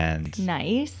 and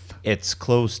Nice. it's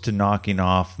close to knocking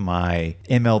off my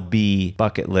MLB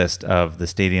bucket list of the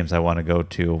stadiums I want to go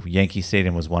to. Yankee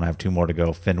Stadium was one. I have two more to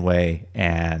go, Fenway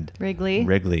and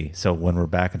Wrigley. So when we're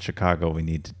back in Chicago, we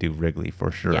need to do Wrigley for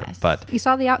sure. Yes. But You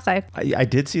saw the outside. I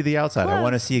did see the outside. I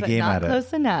want to Close, see a but game not at it.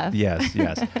 close enough. Yes.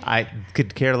 I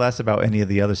could care less about any of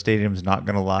the other stadiums, not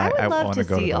going to lie. I would love want to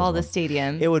go see those all the ones.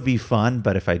 stadiums. It would be fun,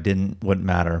 but if I didn't, wouldn't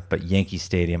matter. But Yankee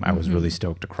Stadium, I was really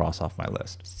stoked to cross off my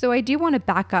list. So I do want to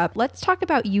back up. Let's talk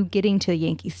about you getting to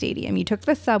Yankee Stadium. You took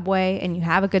the subway and you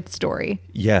have a good story.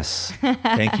 Yes.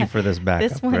 Thank you for this backup,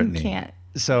 This one Brittany. can't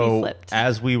be So flipped.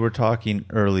 as we were talking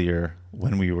earlier,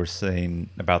 when we were saying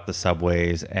about the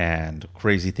subways and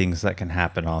crazy things that can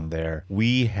happen on there,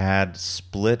 we had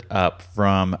split up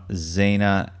from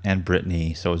Zaina and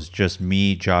Brittany. So it was just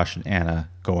me, Josh, and Anna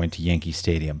going to Yankee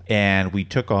Stadium. And we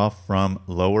took off from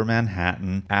Lower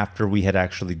Manhattan after we had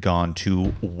actually gone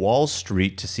to Wall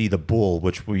Street to see the Bull,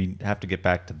 which we have to get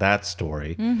back to that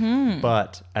story.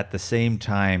 But at the same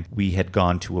time, we had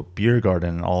gone to a beer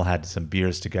garden and all had some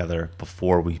beers together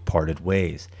before we parted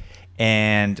ways.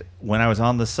 And when I was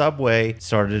on the subway, it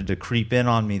started to creep in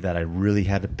on me that I really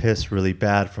had to piss really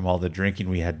bad from all the drinking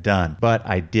we had done. But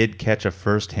I did catch a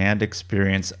firsthand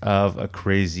experience of a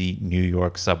crazy New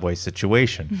York subway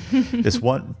situation. This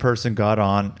one person got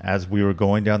on as we were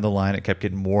going down the line. It kept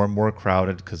getting more and more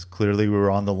crowded because clearly we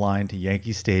were on the line to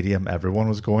Yankee Stadium. Everyone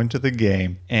was going to the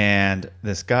game. And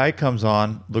this guy comes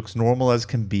on, looks normal as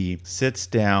can be, sits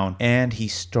down, and he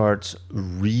starts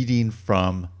reading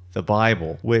from the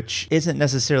Bible, which isn't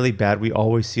necessarily bad. We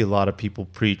always see a lot of people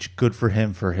preach. Good for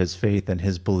him for his faith and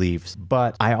his beliefs.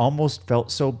 But I almost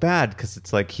felt so bad because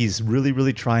it's like he's really,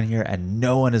 really trying here and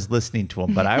no one is listening to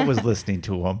him. But I was listening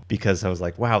to him because I was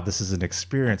like, wow, this is an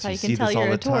experience. That's how You you can see tell this all you're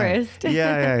the a time. tourist.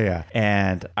 Yeah.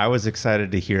 And I was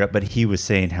excited to hear it. But he was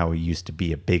saying how he used to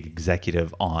be a big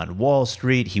executive on Wall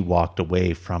Street. He walked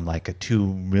away from like a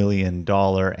 $2 million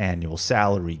annual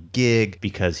salary gig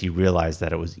because he realized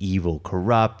that it was evil,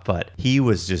 corrupt. But he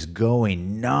was just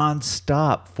going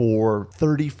nonstop for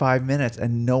 35 minutes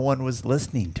and no one was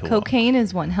listening to him. Cocaine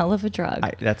is one hell of a drug.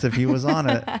 That's if he was on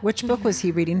it. Which book was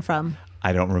he reading from?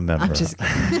 I don't remember. I'm just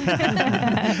kidding.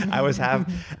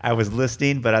 I was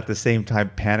listening, but at the same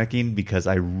time panicking because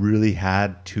I really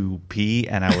had to pee,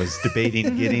 and I was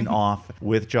debating getting off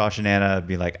with Josh and Anna,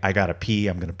 be like, I gotta pee.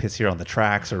 I'm gonna piss here on the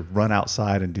tracks or run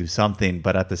outside and do something.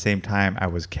 But at the same time, I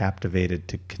was captivated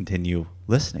to continue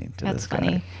listening to That's this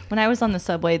funny. guy. When I was on the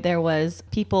subway, there was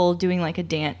people doing like a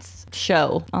dance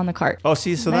show on the cart. Oh,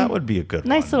 see, so that would be a good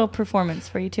Nice one. little performance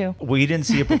for you too. We didn't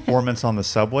see a performance on the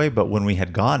subway, but when we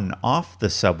had gotten off the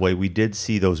subway, we did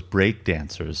see those break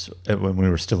dancers when we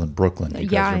were still in Brooklyn. You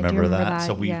Yeah, I guys do remember remember that? that,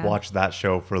 So we yeah. watched that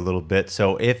show for a little bit.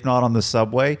 So if not on the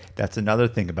subway, that's another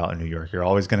thing about New York. You're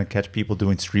always going to catch people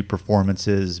doing street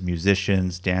performances,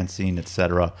 musicians, dancing,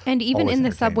 etc. And even Always in the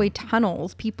entertaining. subway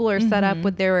tunnels, people are set up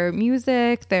with their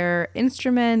music, their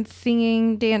instruments,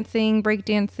 singing, dancing,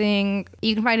 breakdancing.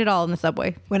 You can find it all in the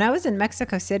subway. When I was in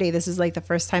Mexico City, this is like the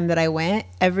first time that I went.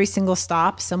 Every single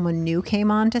stop, someone new came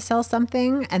on to sell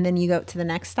something, and then you go to the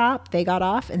next stop, they got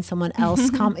off, and someone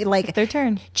else like Their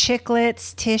turn.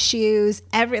 chiclets, tissues,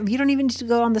 you don't even need to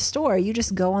go on the store. You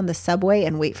just go on the subway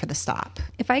and wait for the stop.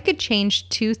 If I could change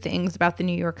two things about the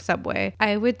New York subway,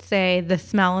 I would say the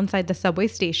smell inside the subway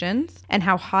stations and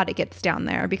how hot it gets down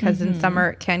there, because in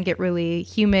summer it can get really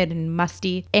humid and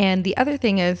musty. And the other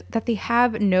thing is that they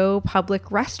have no public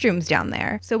restrooms down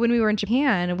there. So when we were in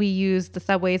Japan, we used the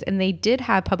subways and they did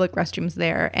have public restrooms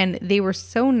there, and they were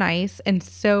so nice and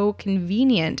so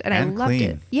convenient, and I And loved it.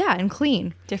 clean. Yeah, and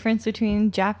clean. Difference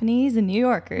between Japanese and New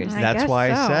Yorkers. I That's guess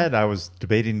why I so. said I was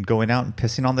debating going out and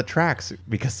pissing on the tracks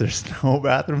because there's no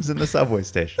bathrooms in the subway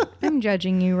station. I'm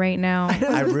judging you right now.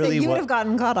 I really you would wa- have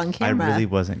gotten caught on I camera. really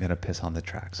wasn't going to piss on the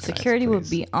tracks. guys, Security would please.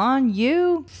 be on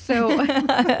you. So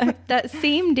that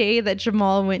same day that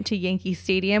Jamal went to Yankee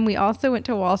Stadium, we also went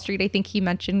to Wall Street. I think he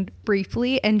mentioned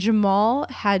briefly, and Jamal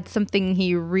had something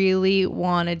he really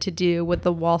wanted to do with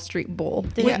the Wall Street Bowl.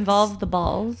 Did it involve the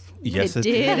balls? Yes, it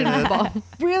did involve.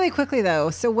 Really quickly though,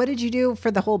 so what did you do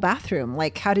for the whole bathroom?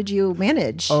 Like, how did you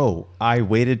manage? Oh, I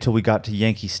waited till we got to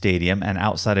Yankee Stadium, and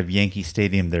outside of Yankee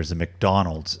Stadium, there's a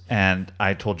McDonald's. And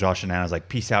I told Josh and Anna, I was like,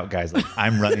 peace out, guys. Like,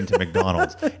 I'm running to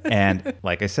McDonald's. And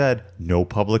like I said, no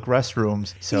public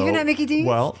restrooms. So, You can have Mickey D's?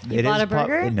 Well, You bought a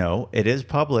burger? No, it is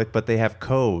public, but they have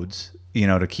codes,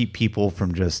 to keep people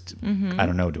from just, I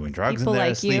don't know, doing drugs People in there,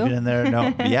 like you. sleeping in there.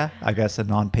 No, yeah, I guess a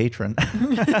non-patron.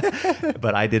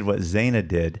 But I did what Zaina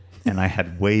did. And I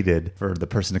had waited for the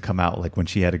person to come out, like when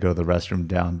she had to go to the restroom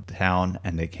downtown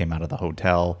and they came out of the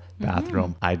hotel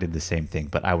bathroom. I did the same thing,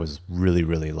 but I was really,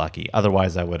 really lucky.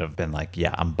 Otherwise, I would have been like,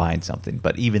 yeah, I'm buying something.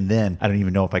 But even then, I don't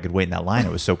even know if I could wait in that line.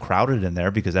 It was so crowded in there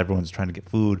because everyone's trying to get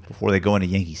food before they go into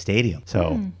Yankee Stadium.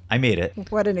 So I made it.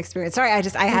 What an experience. Sorry,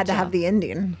 I had to have the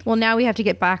ending. Well, now we have to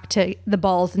get back to the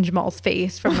balls in Jamal's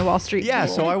face from the Wall Street Yeah,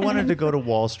 Bowl. so I wanted to go to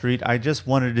Wall Street. I just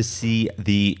wanted to see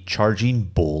the charging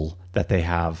bull that they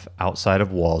have outside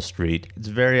of Wall Street. It's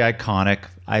very iconic.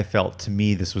 I felt, to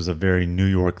me, this was a very New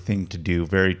York thing to do,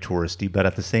 very touristy, but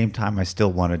at the same time, I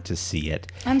still wanted to see it.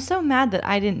 I'm so mad that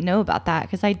I didn't know about that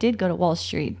because I did go to Wall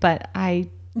Street, but You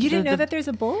didn't know that there's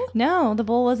a bull? No, the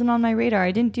bull wasn't on my radar.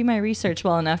 I didn't do my research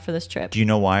well enough for this trip. Do you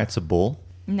know why it's a bull?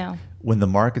 No. When the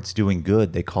market's doing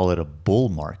good, they call it a bull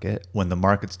market. When the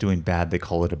market's doing bad, they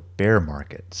call it a bear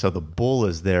market. So the bull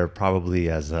is there probably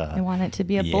as a... They want it to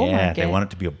be a bull Yeah, market. they want it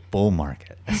to be a bull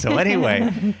market. So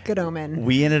anyway, Good omen.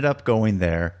 we ended up going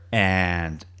there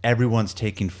and everyone's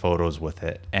taking photos with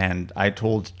it. And I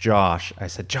told Josh, I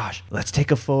said, Josh, let's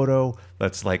take a photo.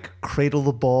 Let's like cradle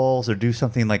the balls or do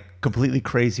something like completely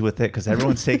crazy with it because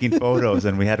everyone's taking photos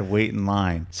and we had to wait in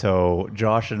line. So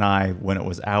Josh and I, when it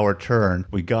was our turn,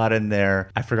 we got in there.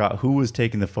 I forgot who was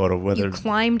taking the photo, whether... You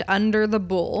climbed under the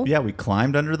bull. Yeah, we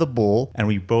climbed under the bull and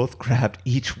we both grabbed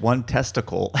each one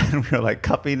testicle and we were like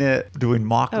cupping it, doing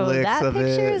mock Oh, licks that of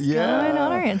picture it. is going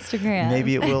on our Instagram.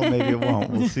 Maybe it will, maybe it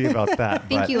won't. We'll see about that. I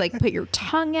think you like put your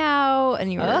tongue out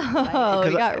and you were Oh,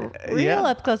 you got real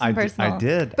up close and personal. I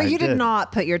did. But I you did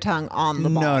not put your tongue on the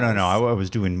balls. No. I was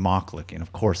doing mock licking.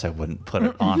 Of course, I wouldn't put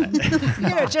it on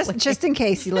it. Just in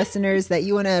case, you listeners, that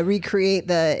you want to recreate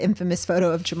the infamous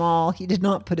photo of Jamal, he did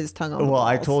not put his tongue on the Well,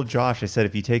 I balls. told Josh, I said,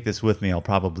 if you take this with me, I'll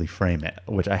probably frame it,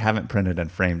 which I haven't printed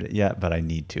and framed it yet, but I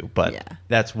need to. But Yeah.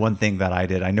 that's one thing that I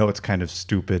did. I know it's kind of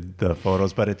stupid, the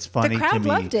photos, but it's funny to me. crowd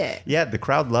loved it. Yeah, the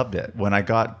crowd loved it. When I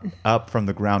got up from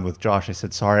the ground with Josh, I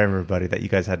said, sorry, everybody, that you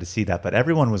guys had to see that. But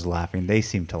everyone was laughing. They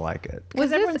seemed to like it. Was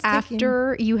this everyone's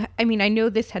after you? I mean, I know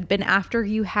this had been after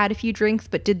you had a few drinks,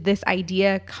 but did this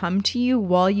idea come to you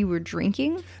while you were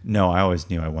drinking? No, I always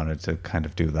knew I wanted to kind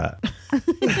of do that.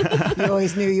 You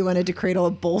always knew you wanted to cradle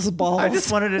a bull's balls. I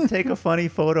just wanted to take a funny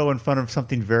photo in front of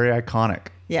something very iconic.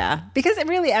 Yeah, because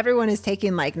really everyone is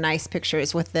taking like nice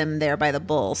pictures with them there by the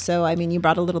bull. So, I mean, you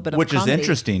brought a little bit of Which is comedy.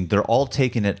 interesting. They're all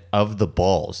taking it of the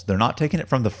balls. They're not taking it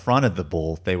from the front of the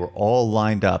bull. They were all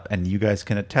lined up, and you guys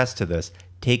can attest to this,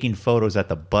 taking photos at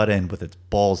the butt end with its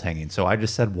balls hanging. So I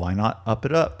just said, why not up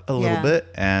it up a little bit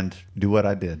and do what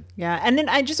I did? Yeah. And then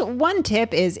one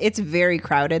tip is it's very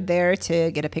crowded there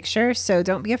to get a picture. So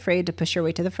don't be afraid to push your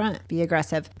way to the front. Be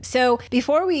aggressive. So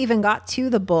before we even got to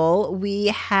the bull, we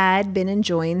had been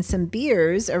enjoying some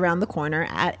beers around the corner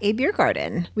at a beer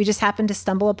garden. We just happened to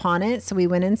stumble upon it. So we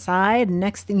went inside. And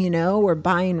next thing you know, we're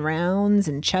buying rounds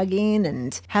and chugging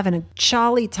and having a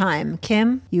jolly time.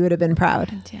 Kim, you would have been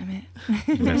proud. Damn it.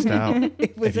 You missed out.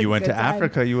 was If you a went to good time.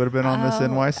 Africa, you would have been on this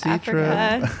NYC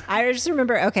trip. I just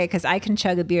remember, okay, because I can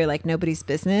chug a beer like nobody's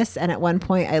business. And at one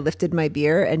point, I lifted my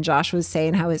beer, and Josh was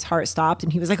saying how his heart stopped.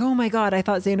 And he was like, oh my God, I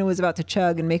thought Zaina was about to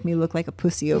chug and make me look like a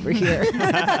pussy over here.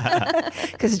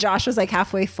 Because Josh was like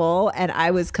halfway full, and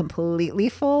I was completely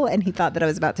full. And he thought that I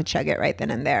was about to chug it right then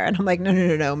and there. And I'm like,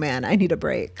 no, man, I need a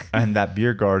break. And that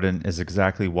beer garden is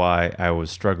exactly why I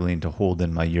was struggling to hold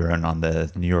in my urine on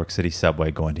the New York City subway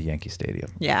going to Yankee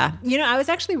Stadium. Yeah. You know, I was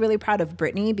actually really proud of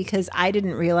Brittany because I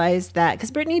didn't realize that, because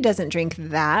Brittany doesn't drink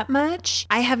that much.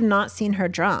 I have not seen her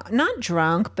drunk, not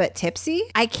drunk, but tipsy.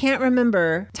 I can't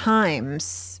remember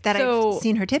times that So, I've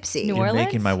seen her tipsy. New You're Orleans?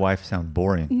 making my wife sound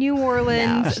boring. New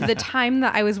Orleans, the time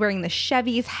that I was wearing the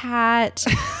Chevy's hat.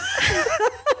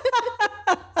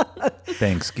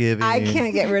 Thanksgiving. I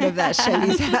can't get rid of that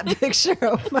Chevy's hat picture.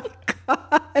 Oh my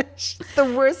gosh. It's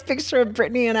the worst picture of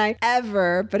Brittany and I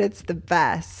ever, but it's the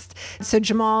best. So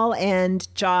Jamal and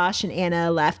Josh and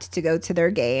Anna left to go to their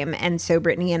game. And so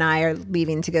Brittany and I are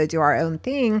leaving to go do our own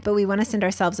thing, but we want to send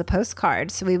ourselves a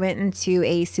postcard. So we went into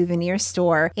a souvenir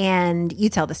store, and you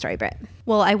tell the story, Britt.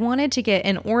 Well, I wanted to get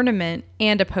an ornament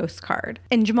and a postcard.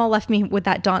 And Jamal left me with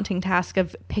that daunting task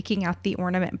of picking out the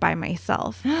ornament by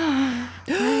myself.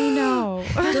 I know.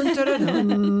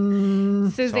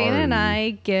 So Zaina and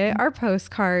I get our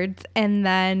postcards, and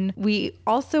then we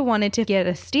also wanted to get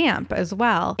a stamp as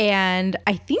well. And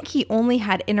I think he only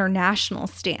had international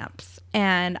stamps.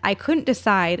 And I couldn't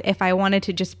decide if I wanted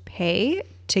to just pay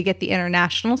to get the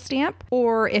international stamp,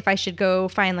 or if I should go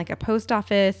find like a post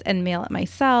office and mail it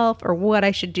myself, or what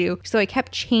I should do. So I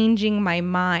kept changing my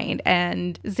mind,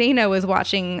 and Zaina was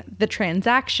watching the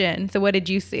transaction. So what did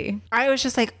you see? I was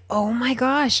just like, oh my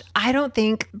gosh, I don't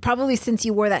think, probably since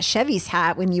you wore that Chevy's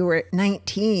hat when you were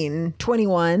 19,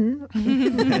 21,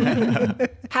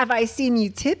 have I seen you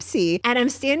tipsy. And I'm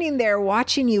standing there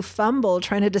watching you fumble,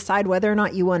 trying to decide whether or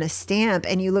not you want a stamp.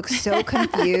 And you look so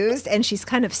confused, and she's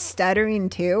kind of stuttering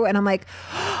too. And I'm like,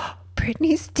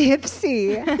 Brittany's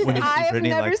tipsy. I have Brittany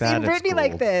never like that, seen it's Brittany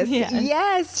like gold. this. Yeah.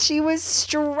 Yes, she was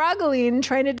struggling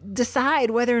trying to decide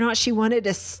whether or not she wanted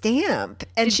a stamp,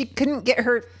 and she couldn't get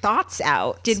her thoughts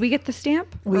out. Did we get the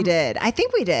stamp? We did. I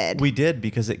think we did. We did,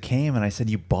 because it came and I said,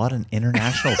 you bought an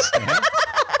international stamp?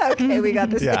 Okay, we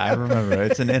got the Yeah, stamp. I remember.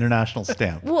 It's an international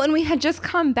stamp. Well, and we had just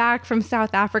come back from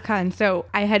South Africa, and so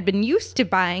I had been used to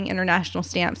buying international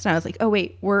stamps, and I was like, oh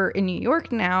wait, we're in New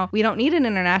York now. We don't need an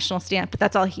international stamp, but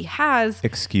that's all he has.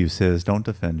 Excuses. Don't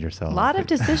defend yourself. A lot of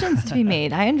decisions to be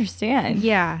made. I understand.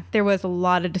 Yeah, there was a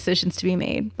lot of decisions to be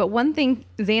made. But one thing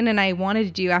Zayn and I wanted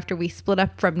to do after we split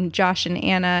up from Josh and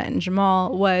Anna and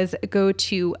Jamal was go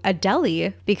to a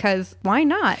deli, because why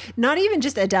not? Not even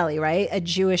just a deli, right? A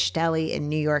Jewish deli in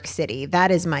New York City.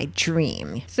 That is my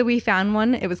dream, So we found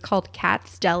one. It was called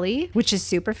Cat's Deli. which is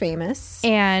super famous.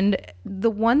 And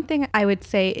the one thing I would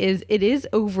say is it is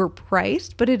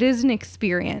overpriced, but it is an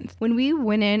experience. When we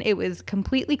went in, it was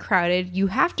completely crowded. You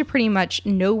have to pretty much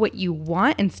know what you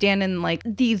want and stand in like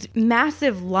these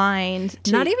massive lines.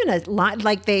 Not even a lot.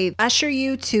 Like they usher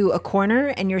you to a corner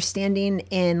and you're standing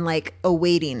in like a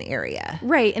waiting area.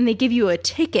 Right. And they give you a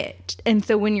ticket. And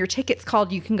so when your ticket's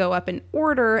called, you can go up and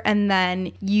order. And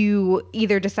then you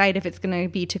either decide if it's going to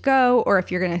be to go or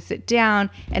if you're going to sit down.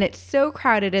 And it's so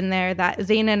crowded in there that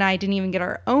Zaina and I didn't even get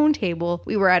our own table.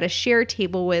 We were at a shared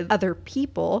table with other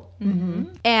people. Mm-hmm.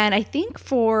 And I think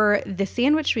for the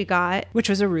sandwich we got, Which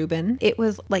was a Reuben. it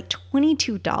was like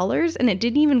 $22, and it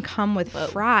didn't even come with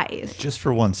fries. Just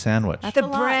for one sandwich. That's The a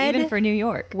lot, bread- even for New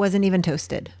York. Wasn't even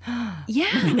toasted. Yeah,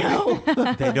 I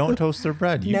know. They don't toast their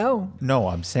bread. No. No,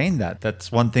 I'm saying that.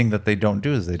 That's one thing that they don't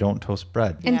do is they don't toast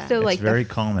bread. And so It's like very the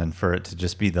common for it to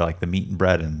just be the meat and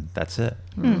bread, and that's it.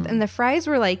 And the fries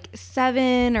were like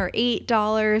 $7 or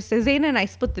 $8. So Zaina and I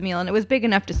split the meal, and it was big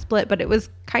enough to split, but it was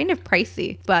kind of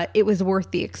pricey, but it was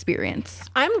worth the experience.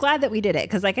 I'm glad that we did it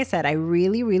because, like I said, I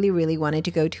really, really, really wanted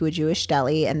to go to a Jewish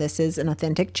deli, and this is an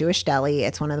authentic Jewish deli.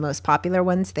 It's one of the most popular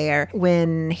ones there.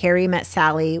 When Harry Met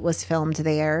Sally was filmed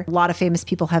there, a lot of famous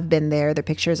people have been there. Their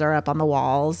pictures are up on the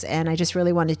walls, and I just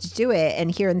really wanted to do it.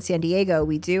 And here in San Diego,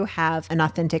 we do have an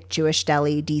authentic Jewish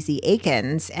deli, DZ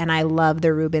Aikens, and I love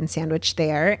their Reuben sandwich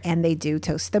there, and they do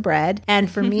toast the bread. And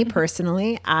for me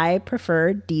personally, I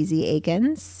prefer DZ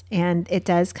Aikens, and it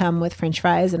does come with French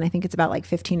fries, and I think it's about like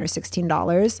 $15 or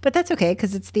 $16, but that's okay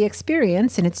because it's the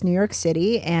experience and it's New York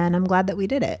City, and I'm glad that we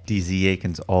did it. DZ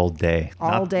Aikens all day.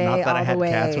 All day, Not that all I the had way.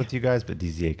 cats with you guys, but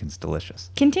DZ Aikens delicious.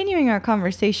 Continuing our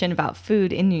conversation about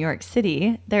food in New York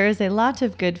City, there is a lot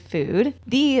of good food.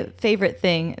 The favorite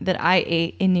thing that I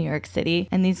ate in New York City,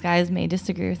 and these guys may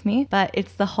disagree with me, but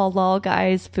it's the Halal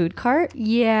Guys food cart.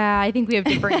 Yeah, I think we have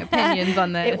different opinions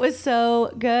on this. It was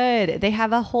so good. They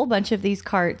have a whole bunch of these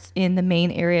carts in the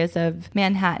main areas of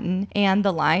Manhattan, and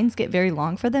the lines get very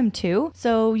long for them too.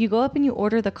 So you go up and you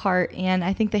order the cart, and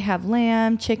I think they have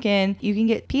lamb, chicken. You can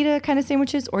get pita kind of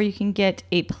sandwiches, or you can get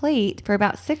a plate for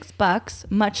about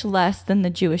 $6, much less than the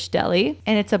Jewish deli.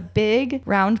 And it's a big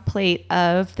round plate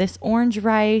of this orange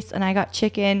rice, and I got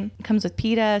chicken. It comes with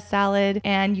pita, salad,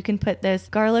 and you can put this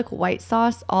garlic white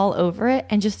sauce all over it,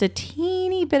 and just a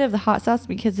teeny bit of the hot sauce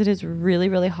because it is really,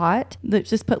 really hot.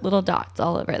 Just put little dots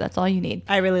all over it. That's all you need.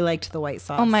 I really liked the white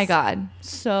sauce. Oh my God.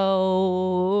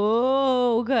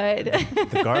 So good.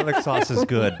 The garlic sauce is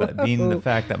good, but being the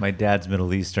fact that my dad's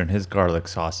Middle Eastern, his garlic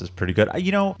sauce is pretty good.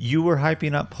 You know, you were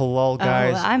hyping up Halal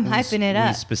Guys. I'm hyping it up.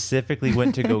 We specifically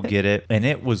went to go get it, and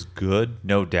it was good,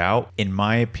 no doubt. In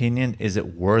my opinion, is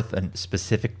it worth a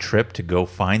specific trip to go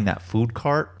find that food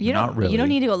cart? Not really. You don't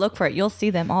need to go look for it. You'll see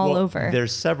them all Well, over.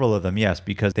 There's several of them, yes,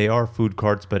 because they are food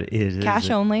carts, but it is Cash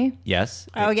only. Yes.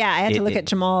 Oh yeah, I had to look at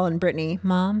Jamal and Brittany.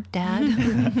 Mom, Dad,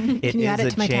 It can you add is it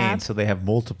a to my chain, tab? so they have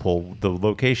multiple. The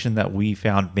location that we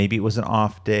found, maybe it was an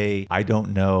off day. I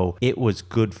don't know. It was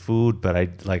good food, but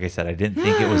like I said, I didn't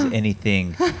think it was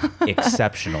anything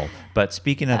exceptional. But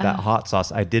speaking of that hot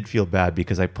sauce, I did feel bad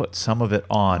because I put some of it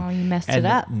on. Oh, you messed it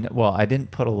up. Well, I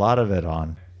didn't put a lot of it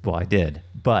on. Well, I did,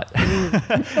 but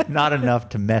not enough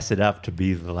to mess it up to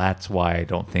be. That's why I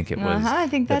don't think it was I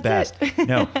think the that's best.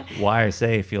 No, why I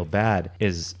say I feel bad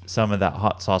is some of that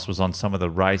hot sauce was on some of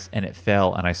the rice and it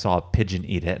fell, and I saw a pigeon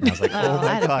eat it, and I was like, oh I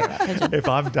my had a God, if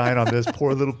I'm dying on this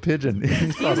poor little pigeon.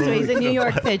 He's a New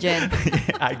York pigeon.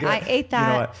 I ate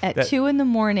that at 2 in the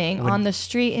morning on the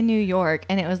street in New York,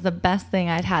 and it was the best thing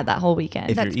I'd had that whole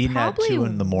weekend. If you're eating at 2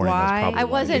 in the morning, that's why probably I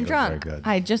why wasn't it very drunk. good.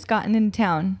 I had just gotten into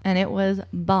town, and it was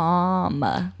bomb.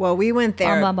 Well, we went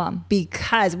there Bomb.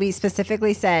 because we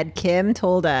specifically said Kim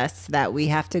told us that we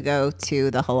have to go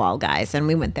to the Halal Guys, and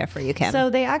we went there for you, Kim. So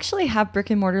they actually have brick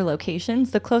and mortar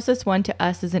locations. The closest one to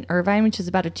us is in Irvine, which is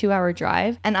about a 2-hour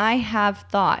drive. And I have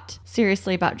thought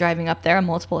seriously about driving up there on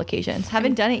multiple occasions.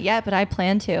 Haven't done it yet, but I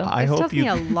plan to. I This hope tells me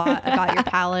a lot about your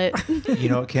palate. You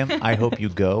know what, Kim? I hope you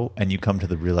go and you come to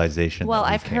the realization. Well, that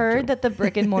we I've came heard to. that the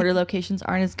brick and mortar locations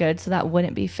aren't as good, so that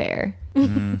wouldn't be fair.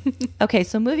 Okay,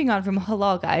 so moving on from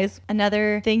Halal Guys,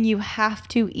 another thing you have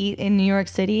to eat in New York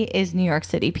City is New York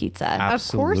City pizza. Of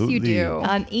course you do.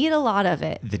 Eat a lot of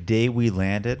it. The day we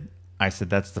landed, I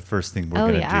said, that's the first thing we're Oh,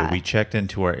 going to yeah. do. We checked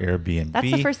into our Airbnb. That's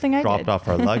the first thing I dropped did. off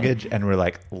our luggage, and we're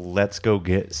like, let's go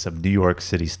get some New York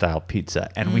City style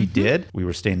pizza. And we did. We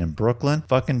were staying in Brooklyn.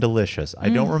 Fucking delicious. I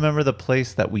don't remember the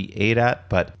place that we ate at,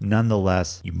 but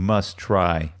nonetheless, you must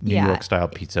try New Yeah. York style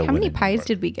pizza. How when many in New pies York.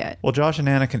 did we get? Well, Josh and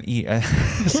Anna can eat.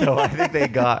 So I think they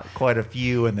got quite a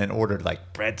few and then ordered like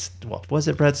was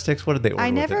it breadsticks? What did they order? I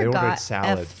with it? never They ordered got salad,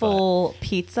 a but- full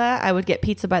pizza. I would get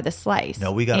pizza by the slice.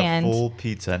 No, we got And- a full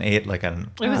pizza and ate like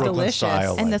an It was Brooklyn delicious.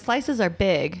 style, And the like- slices are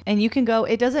big, and you can go,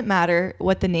 it doesn't matter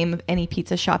what the name of any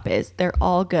pizza shop is. They're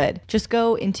all good. Just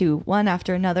go into one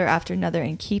after another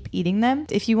and keep eating them.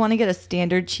 If you want to get a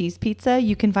standard cheese pizza,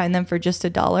 you can find them for just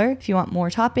 $1. If you want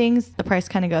more toppings, the price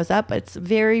kind of goes up, but it's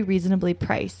very reasonably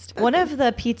priced. One of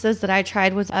the pizzas that I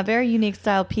tried was a very unique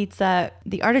style pizza,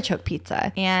 the artichoke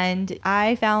pizza. And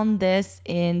I found this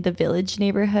in the Village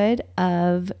neighborhood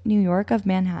of New York, of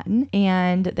Manhattan.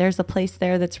 And there's a place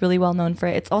there that's really well known for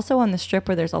it. It's also on the Strip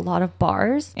where there's a lot of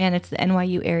bars, and it's the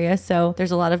NYU area, so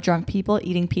there's a lot of drunk people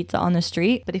eating pizza on the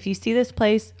street. But if you see this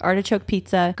place, Artichoke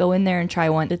Pizza, go in there and try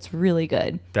one. It's really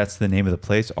good. That's the name of the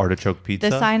place, Artichoke Pizza.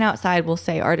 The sign outside will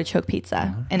say Artichoke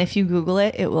Pizza, and if you Google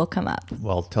it, it will come up.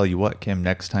 Well, tell you what, Kim,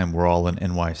 next time we're all in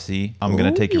NYC, I'm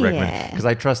going to take your recommendation because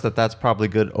I trust that that's probably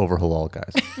good over Halal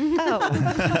Guys.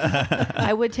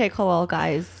 I would take halal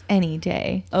guys any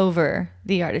day over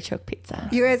the artichoke pizza.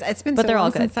 You guys, it's been But so they're all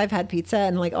long good. since I've had pizza,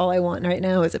 and like all I want right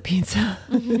now is a pizza.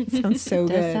 It sounds so It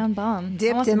does good. sound bomb. I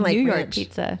Dipped want in some like New York ranch.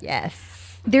 pizza. Yes.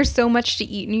 There's so much to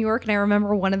eat in New York. And I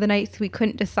remember one of the nights we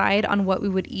couldn't decide on what we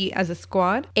would eat as a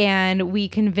squad. And we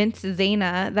convinced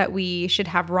Zaina that we should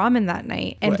have ramen that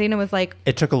night. And Zaina was like,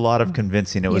 It took a lot of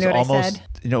convincing. It was know what I almost,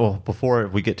 said? before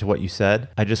we get to what you said,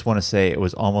 I just want to say it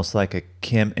was almost like a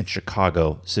Kim in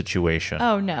Chicago situation.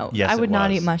 Oh, no. Yes, I it would not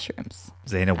was. eat mushrooms.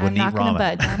 Zaina I'm wouldn't not eat gonna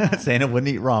ramen. budge on that. Zaina wouldn't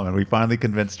eat ramen. We finally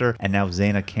convinced her, and now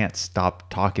Zaina can't stop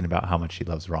talking about how much she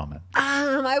loves ramen.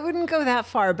 I wouldn't go that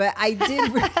far, but I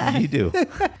did. You do.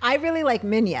 I really like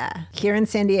Minya here in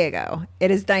San Diego.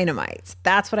 It is dynamite.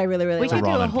 That's what I really, really We like. could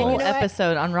do a ramen whole place.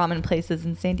 episode on ramen places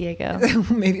in San Diego.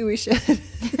 Maybe we should.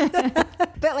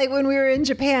 But like when we were in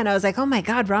Japan, I was like, oh my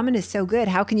God, ramen is so good.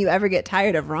 How can you ever get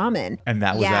tired of ramen? And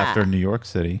that was Yeah. after New York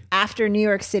City. After New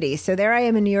York City. So there I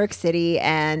am in New York City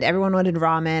and everyone wanted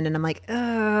ramen. And I'm like,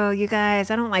 oh, you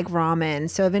guys, I don't like ramen.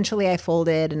 So eventually I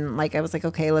folded and like, I was like,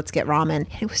 okay, let's get ramen.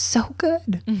 And it was so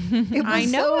good. It was I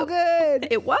know. so good.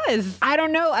 it was. I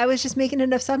don't know. I was just making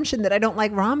an assumption that I don't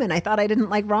like ramen. I thought I didn't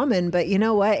like ramen, but you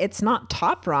know what? It's not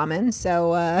top ramen.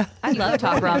 So I love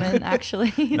top ramen,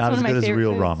 actually. It's Not one as of my good as favorite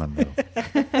real foods. ramen,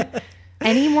 though.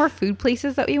 Any more food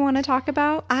places that we want to talk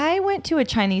about? I went to a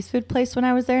Chinese food place when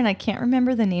I was there, and I can't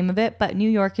remember the name of it, but New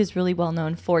York is really well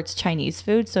known for its Chinese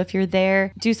food. So if you're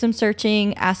there, do some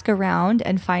searching, ask around,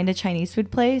 and find a Chinese food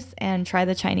place and try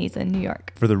the Chinese in New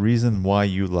York. For the reason why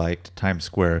you liked Times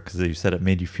Square, because you said it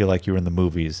made you feel like you were in the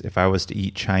movies. If I was to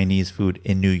eat Chinese food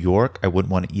in New York, I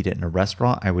wouldn't want to eat it in a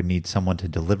restaurant. I would need someone to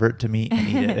deliver it to me and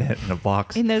eat it in a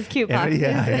box. In those cute boxes.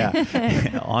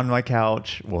 Yeah. On my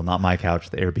couch. Well, not my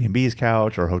couch, the Airbnb's couch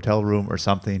or hotel room or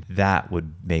something. That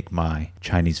would make my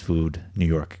Chinese food New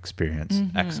York experience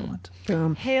excellent.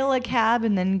 boom. Hail a cab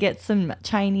and then get some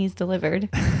Chinese delivered.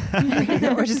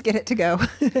 Or just get it to go.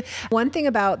 One thing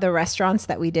about the restaurants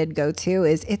that we did go to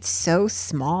is it's so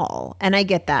small. And I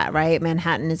get that, right?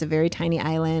 Manhattan is a very tiny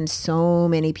island, so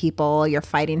many people, you're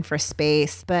fighting for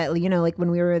space. But, you know, like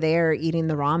when we were there eating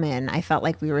the ramen, I felt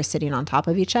like we were sitting on top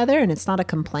of each other. And it's not a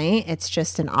complaint, it's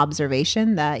just an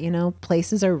observation that, you know,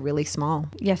 places are really small.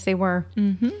 Yes, they were.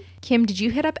 Mm-hmm. Kim, did you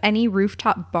hit up any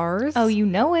rooftop bars? Oh, you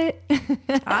know it.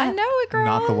 I know it, girl.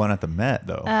 Not the one at the Met,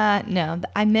 though. No,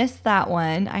 I missed that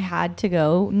one. I had to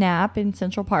go nap in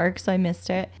Central Park, so I missed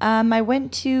it. I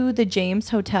went to the James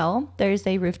Hotel. There's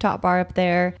a rooftop bar up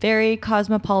there. Very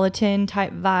cosmopolitan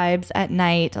type vibes at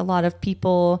night. A lot of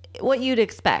people, what you'd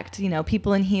expect, you know,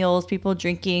 people in heels, people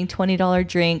drinking $20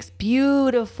 drinks,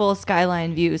 beautiful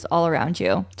skyline views all around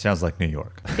you. Sounds like New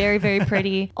York. Very, very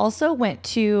pretty. Also went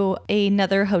to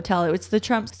another hotel. It's the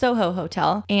Trump Soho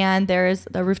Hotel. And there's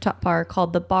the rooftop bar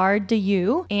called the Bar de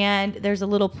You. And there's a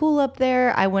little pool up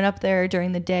there. I went up there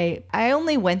during the day. I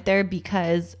only went there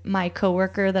because my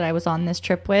coworker that I was on this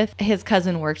trip with, his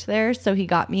cousin worked there. So he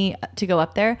got me to go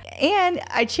up there. And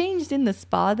I changed in the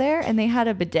spa there and they had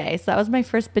a bidet. So that was my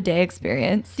first bidet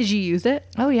experience. Did you use it?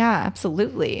 Oh, yeah,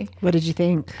 absolutely. What did you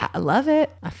think? I love it.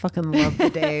 I fucking love the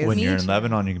days. When you're in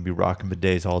Lebanon, you can be rocking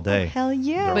bidets all day. Hell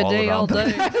yeah. They're Bidet all around.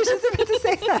 day. I was just about to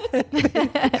say that.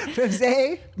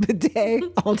 Rosé, bidet,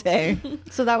 all day.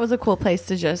 So that was a cool place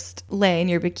to just lay in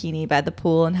your bikini by the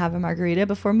pool and have a margarita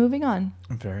before moving on.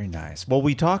 Very nice. Well,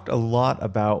 we talked a lot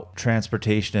about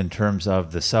transportation in terms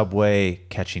of the subway,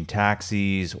 catching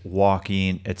taxis,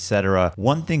 walking, etc.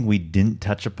 One thing we didn't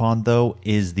touch upon, though,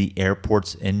 is the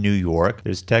airports in New York.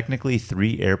 There's technically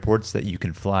 3 airports that you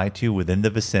can fly to within the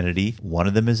vicinity. One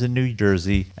of them is in New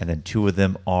Jersey, and then 2 of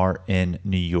them are in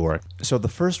New York. So the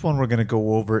first one we're going to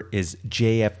go over is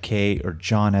JFK, or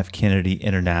John F. Kennedy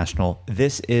International.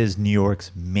 This is New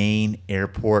York's main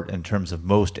airport in terms of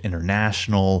most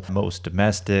international, most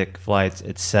domestic flights,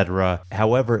 etc.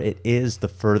 However, it is the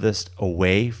furthest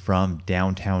away from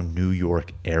downtown New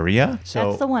York area. So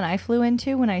That's the one I flew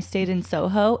into when I stayed in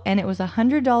Soho, and it was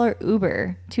 $100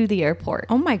 Uber to the airport.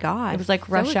 Oh my God. It was like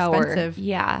So rush hour. expensive.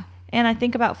 Yeah. And I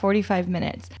think about 45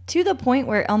 minutes, to the point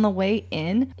where on the way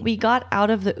in, we got out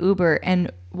of the Uber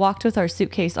and walked with our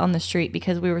suitcase on the street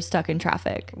because we were stuck in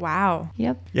traffic. Wow.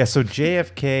 Yep. Yeah, so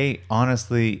JFK,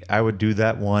 honestly, I would do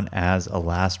that one as a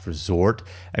last resort.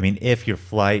 I mean, if your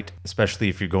flight, especially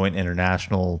if you're going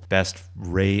international, best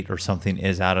rate or something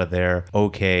is out of there,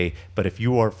 okay. But if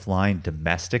you are flying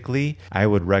domestically, I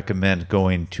would recommend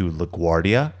going to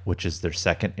LaGuardia, which is their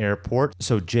second airport.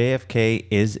 So JFK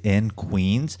is in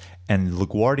Queens, and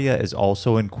LaGuardia is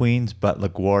also in Queens, but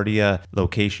LaGuardia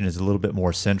location is a little bit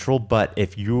more central. But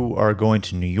if you are going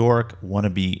to New York, want to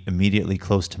be immediately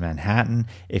close to Manhattan,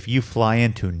 if you fly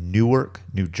into Newark,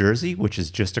 New Jersey, which is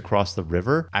just across the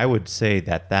river, I would say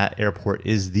that that airport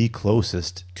is the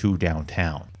closest to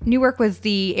downtown. Newark was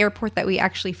the airport that we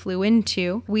actually flew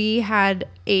into. We had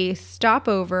a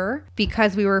stopover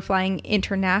because we were flying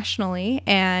internationally,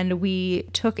 and we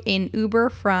took an Uber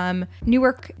from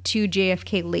Newark to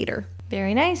JFK later.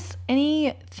 Very nice.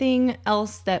 Anything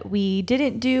else that we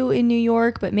didn't do in New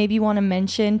York, but maybe you want to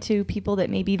mention to people that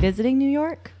may be visiting New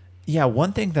York? Yeah,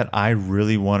 one thing that I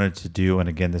really wanted to do, and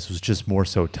again, this was just more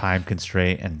so time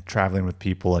constraint and traveling with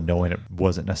people and knowing it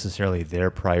wasn't necessarily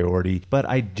their priority, but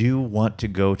I do want to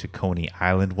go to Coney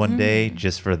Island one day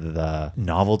just for the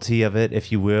novelty of it,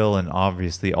 if you will, and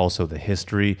obviously also the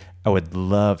history. I would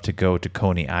love to go to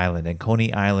Coney Island, and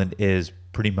Coney Island is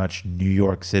pretty much New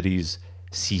York City's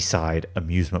seaside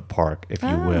amusement park, if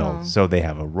you will. So they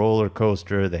have a roller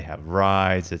coaster, they have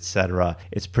rides, etc.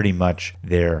 It's pretty much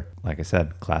their, like I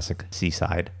said, classic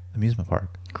seaside amusement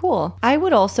park. Cool. I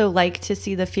would also like to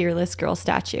see the Fearless Girl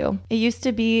statue. It used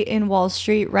to be in Wall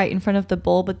Street right in front of the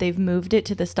bull, but they've moved it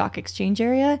to the Stock Exchange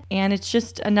area. And it's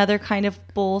just another kind of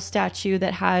bull statue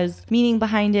that has meaning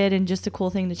behind it and just a cool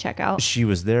thing to check out. She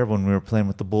was there when we were playing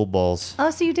with the bull balls.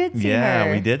 Oh, so you did see her.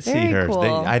 Yeah, we did see Very her. Cool.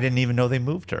 I didn't even know they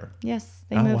moved her. Yes,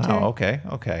 they moved her.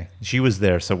 Okay. She was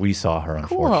there, so we saw her,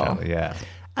 unfortunately. Yeah.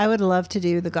 I would love to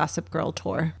do the Gossip Girl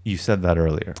tour. You said that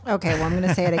earlier. Okay, well, I'm going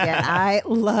to say it again. I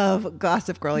love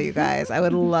Gossip Girl, you guys. I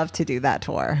would love to do that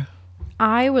tour.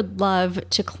 I would love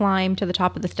to climb to the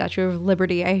top of the Statue of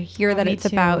Liberty. I hear that me it's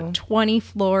too. about 20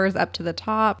 floors up to the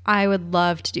top. I would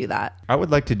love to do that. I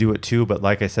would like to do it too, but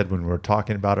like I said, when we were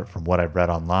talking about it, from what I've read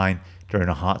online, during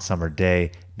a hot summer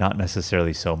day, not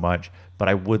necessarily so much, but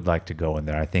I would like to go in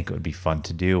there. I think it would be fun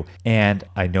to do. And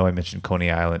I know I mentioned Coney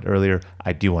Island earlier.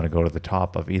 I do want to go to the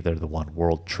top of either the One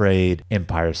World Trade,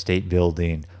 Empire State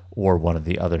Building, or one of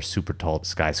the other super tall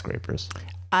skyscrapers.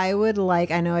 I would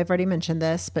like, I know I've already mentioned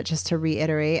this, but just to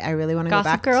reiterate, I really want to go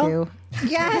Gossip back Girl? to...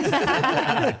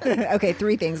 Yes. Okay,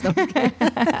 3 things.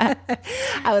 I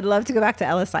would love to go back to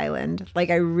Ellis Island.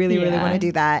 Like, I really want to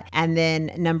do that. And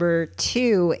then number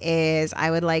 2 is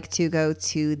I would like to go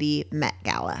to the Met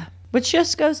Gala. Which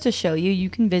just goes to show you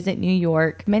can visit New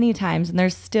York many times and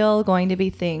there's still going to be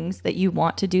things that you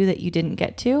want to do that you didn't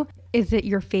get to. Is it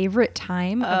your favorite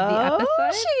time of the episode?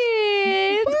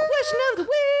 Shit. Question of the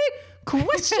week.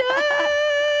 Questions!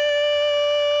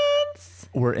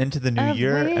 We're into the new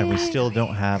year and we still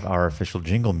don't have our official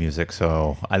jingle music,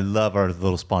 so I love our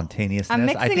little spontaneousness. I'm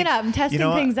mixing it up. I'm testing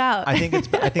things out. I think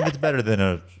it's better than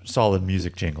a solid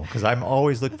music jingle because I'm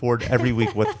always look forward every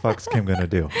week. What the fuck's Kim gonna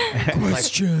do?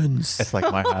 Questions It's like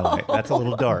my highlight. That's a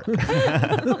little dark.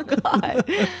 Oh, God.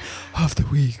 of the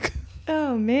week.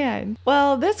 Oh, man.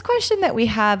 Well, this question that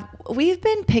we've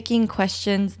been picking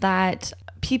questions that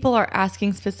people are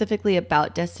asking specifically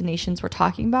about destinations we're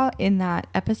talking about in that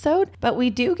episode, but we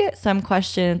do get some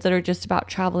questions that are just about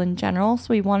travel in general, so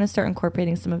we want to start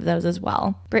incorporating some of those as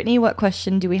well. Brittany, what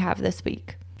question do we have this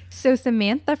week? So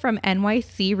Samantha from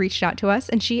NYC reached out to us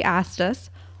and she asked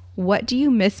us, what do you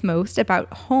miss most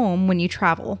about home when you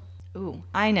travel? Ooh,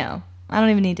 I know. I don't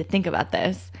even need to think about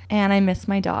this. And I miss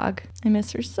my dog. I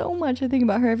miss her so much. I think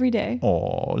about her every day.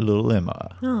 Oh, little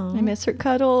Emma. I miss her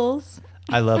cuddles.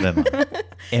 I love Emma.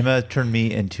 Emma turned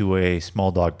me into a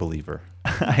small dog believer.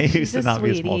 I used to not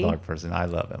be a small sweetie. dog person. I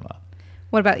love Emma.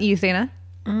 What about you, Zana?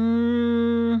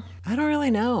 I don't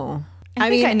really know. I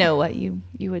think I know what you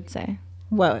would say.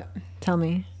 What? Tell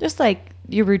me. Just like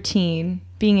your routine,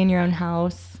 being in your own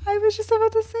house. I was just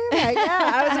about to say that.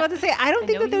 Yeah, I was about to say, I don't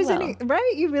think know that there's you any,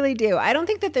 right? You really do. I don't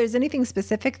think that there's anything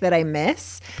specific that I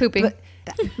miss. Pooping.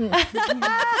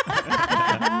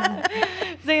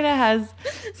 Zana has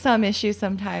some issues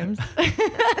sometimes.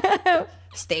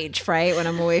 Stage fright when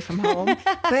I'm away from home.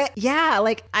 But yeah,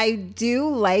 like I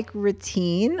do like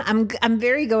routine. I'm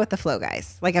very good with the flow,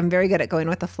 guys. Like I'm very good at going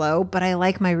with the flow, but I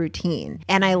like my routine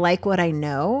and I like what I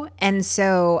know. And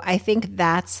so I think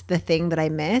that's the thing that I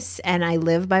miss. And I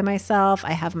live by myself.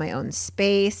 I have my own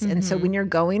space. And so when you're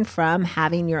going from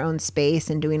having your own space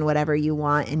and doing whatever you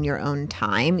want in your own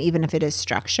time, even if it is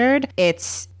structured,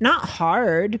 it's not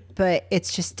hard, but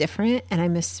it's just different. And I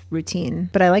miss routine,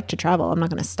 but I like to travel. I'm not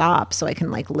going to stop so I can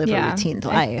like live a routine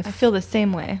life. I feel the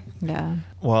same way. Yeah.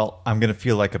 Well, I'm going to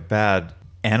feel like a bad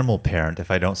animal parent if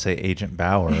I don't say Agent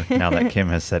Bauer now that Kim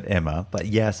has said Emma. But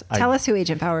yes, Tell us who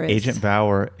Agent Bauer is. Agent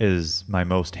Bauer is my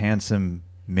most handsome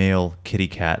male kitty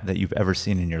cat that you've ever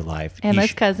seen in your life.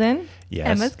 Emma's cousin. Yes.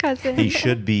 Emma's cousin. He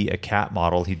should be a cat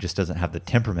model. He just doesn't have the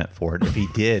temperament for it. If he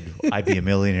did, I'd be a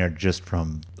millionaire just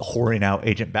from whoring out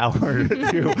Agent Bauer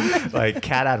to like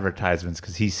cat advertisements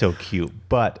because he's so cute.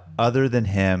 But other than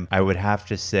him, I would have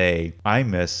to say I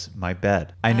miss my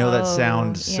bed. I know that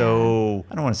sounds so,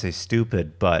 I don't want to say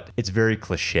stupid, but it's very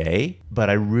cliche. But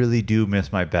I really do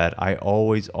miss my bed. I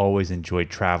always enjoyed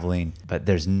traveling, but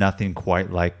there's nothing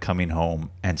quite like coming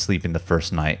home and sleeping the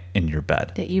first night in your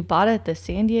bed. That you bought at the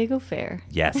San Diego Fair.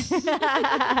 Yes.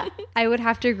 I would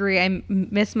have to agree. I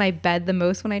miss my bed the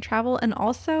most when I travel. And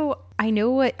also, I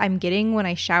know what I'm getting when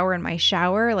I shower in my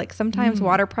shower. Like sometimes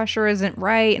water pressure isn't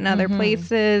right in other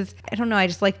places. I don't know. I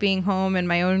just like being home in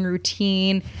my own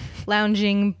routine,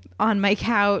 lounging on my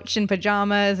couch in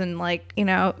pajamas and like, you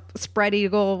know, spread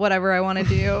eagle, whatever I want to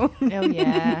do. Oh,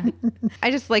 yeah.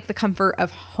 I just like the comfort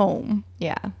of home.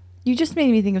 Yeah. You just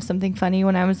made me think of something funny.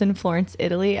 When I was in Florence,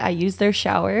 Italy, I used their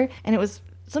shower and it was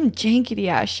some jankety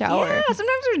ass shower. Yeah,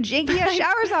 sometimes there's janky ass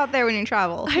showers out there when you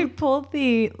travel. I pulled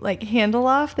the like handle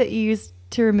off that you use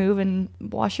to remove and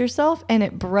wash yourself and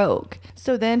it broke.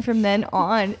 So then from then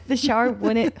on, the shower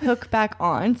wouldn't hook back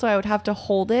on. So I would have to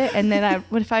hold it. And then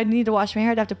if I need to wash my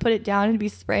hair, I'd have to put it down and be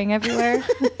spraying everywhere.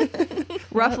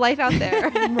 Rough life out there.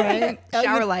 Right.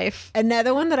 Shower life.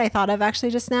 Another one that I thought of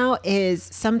actually just now is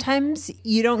sometimes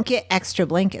you don't get extra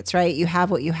blankets, right? You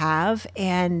have what you have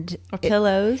and Or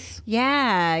pillows.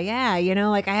 Yeah. You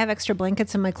know, like I have extra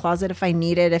blankets in my closet if I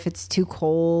need it, if it's too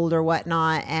cold or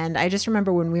whatnot. And I just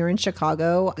remember when we were in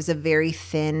Chicago, it was a very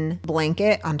thin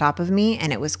blanket on top of me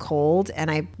and it was cold.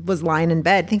 And I was lying in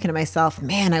bed thinking to myself,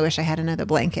 man, I wish I had another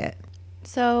blanket.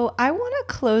 So I want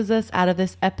to close us out of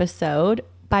this episode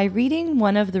by reading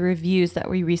one of the reviews that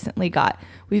we recently got.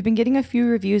 We've been getting a few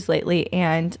reviews lately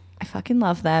and I fucking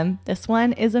love them. This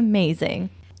one is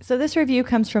amazing. So this review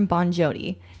comes from Bon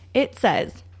Jody. It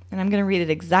says, and I'm going to read it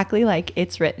exactly like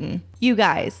it's written. You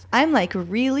guys, I'm like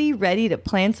really ready to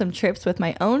plan some trips with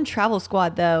my own travel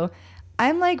squad though.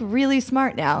 I'm like really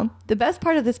smart now. The best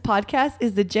part of this podcast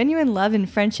is the genuine love and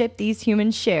friendship these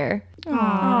humans share.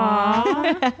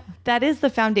 Aww. That is the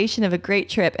foundation of a great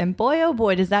trip, and boy, oh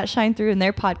boy, does that shine through in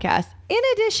their podcast. In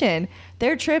addition,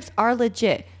 their trips are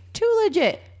legit. Too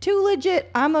legit,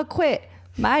 I'ma quit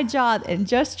my job and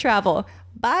just travel.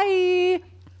 Bye.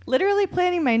 Literally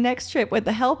planning my next trip with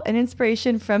the help and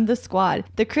inspiration from the squad.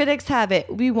 The critics have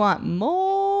it. We want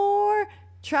more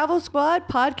Travel Squad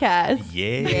podcasts.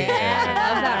 Yeah.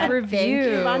 I love that review. Thank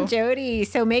you, Bon Jody.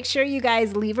 So make sure you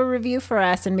guys leave a review for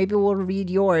us and maybe we'll read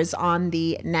yours on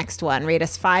the next one. Rate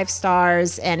us 5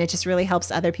 stars and it just really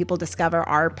helps other people discover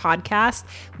our podcast.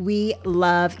 We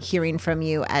love hearing from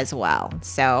you as well.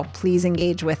 So please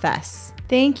engage with us.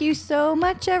 Thank you so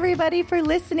much, everybody, for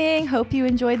listening. Hope you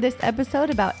enjoyed this episode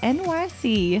about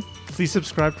NYC. Please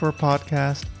subscribe to our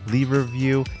podcast, leave a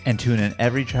review, and tune in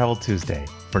every Travel Tuesday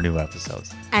for new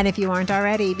episodes. And if you aren't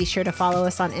already, be sure to follow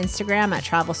us on Instagram at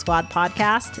Travel Squad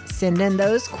Podcast. Send in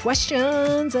those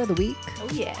questions of the week. Oh,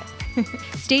 yeah.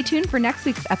 Stay tuned for next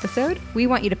week's episode. We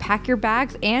want you to pack your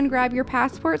bags and grab your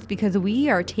passports because we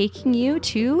are taking you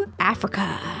to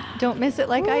Africa. Don't miss it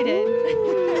like I did.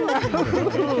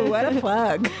 Ooh, what a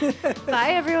plug. Bye,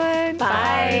 everyone.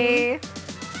 Bye.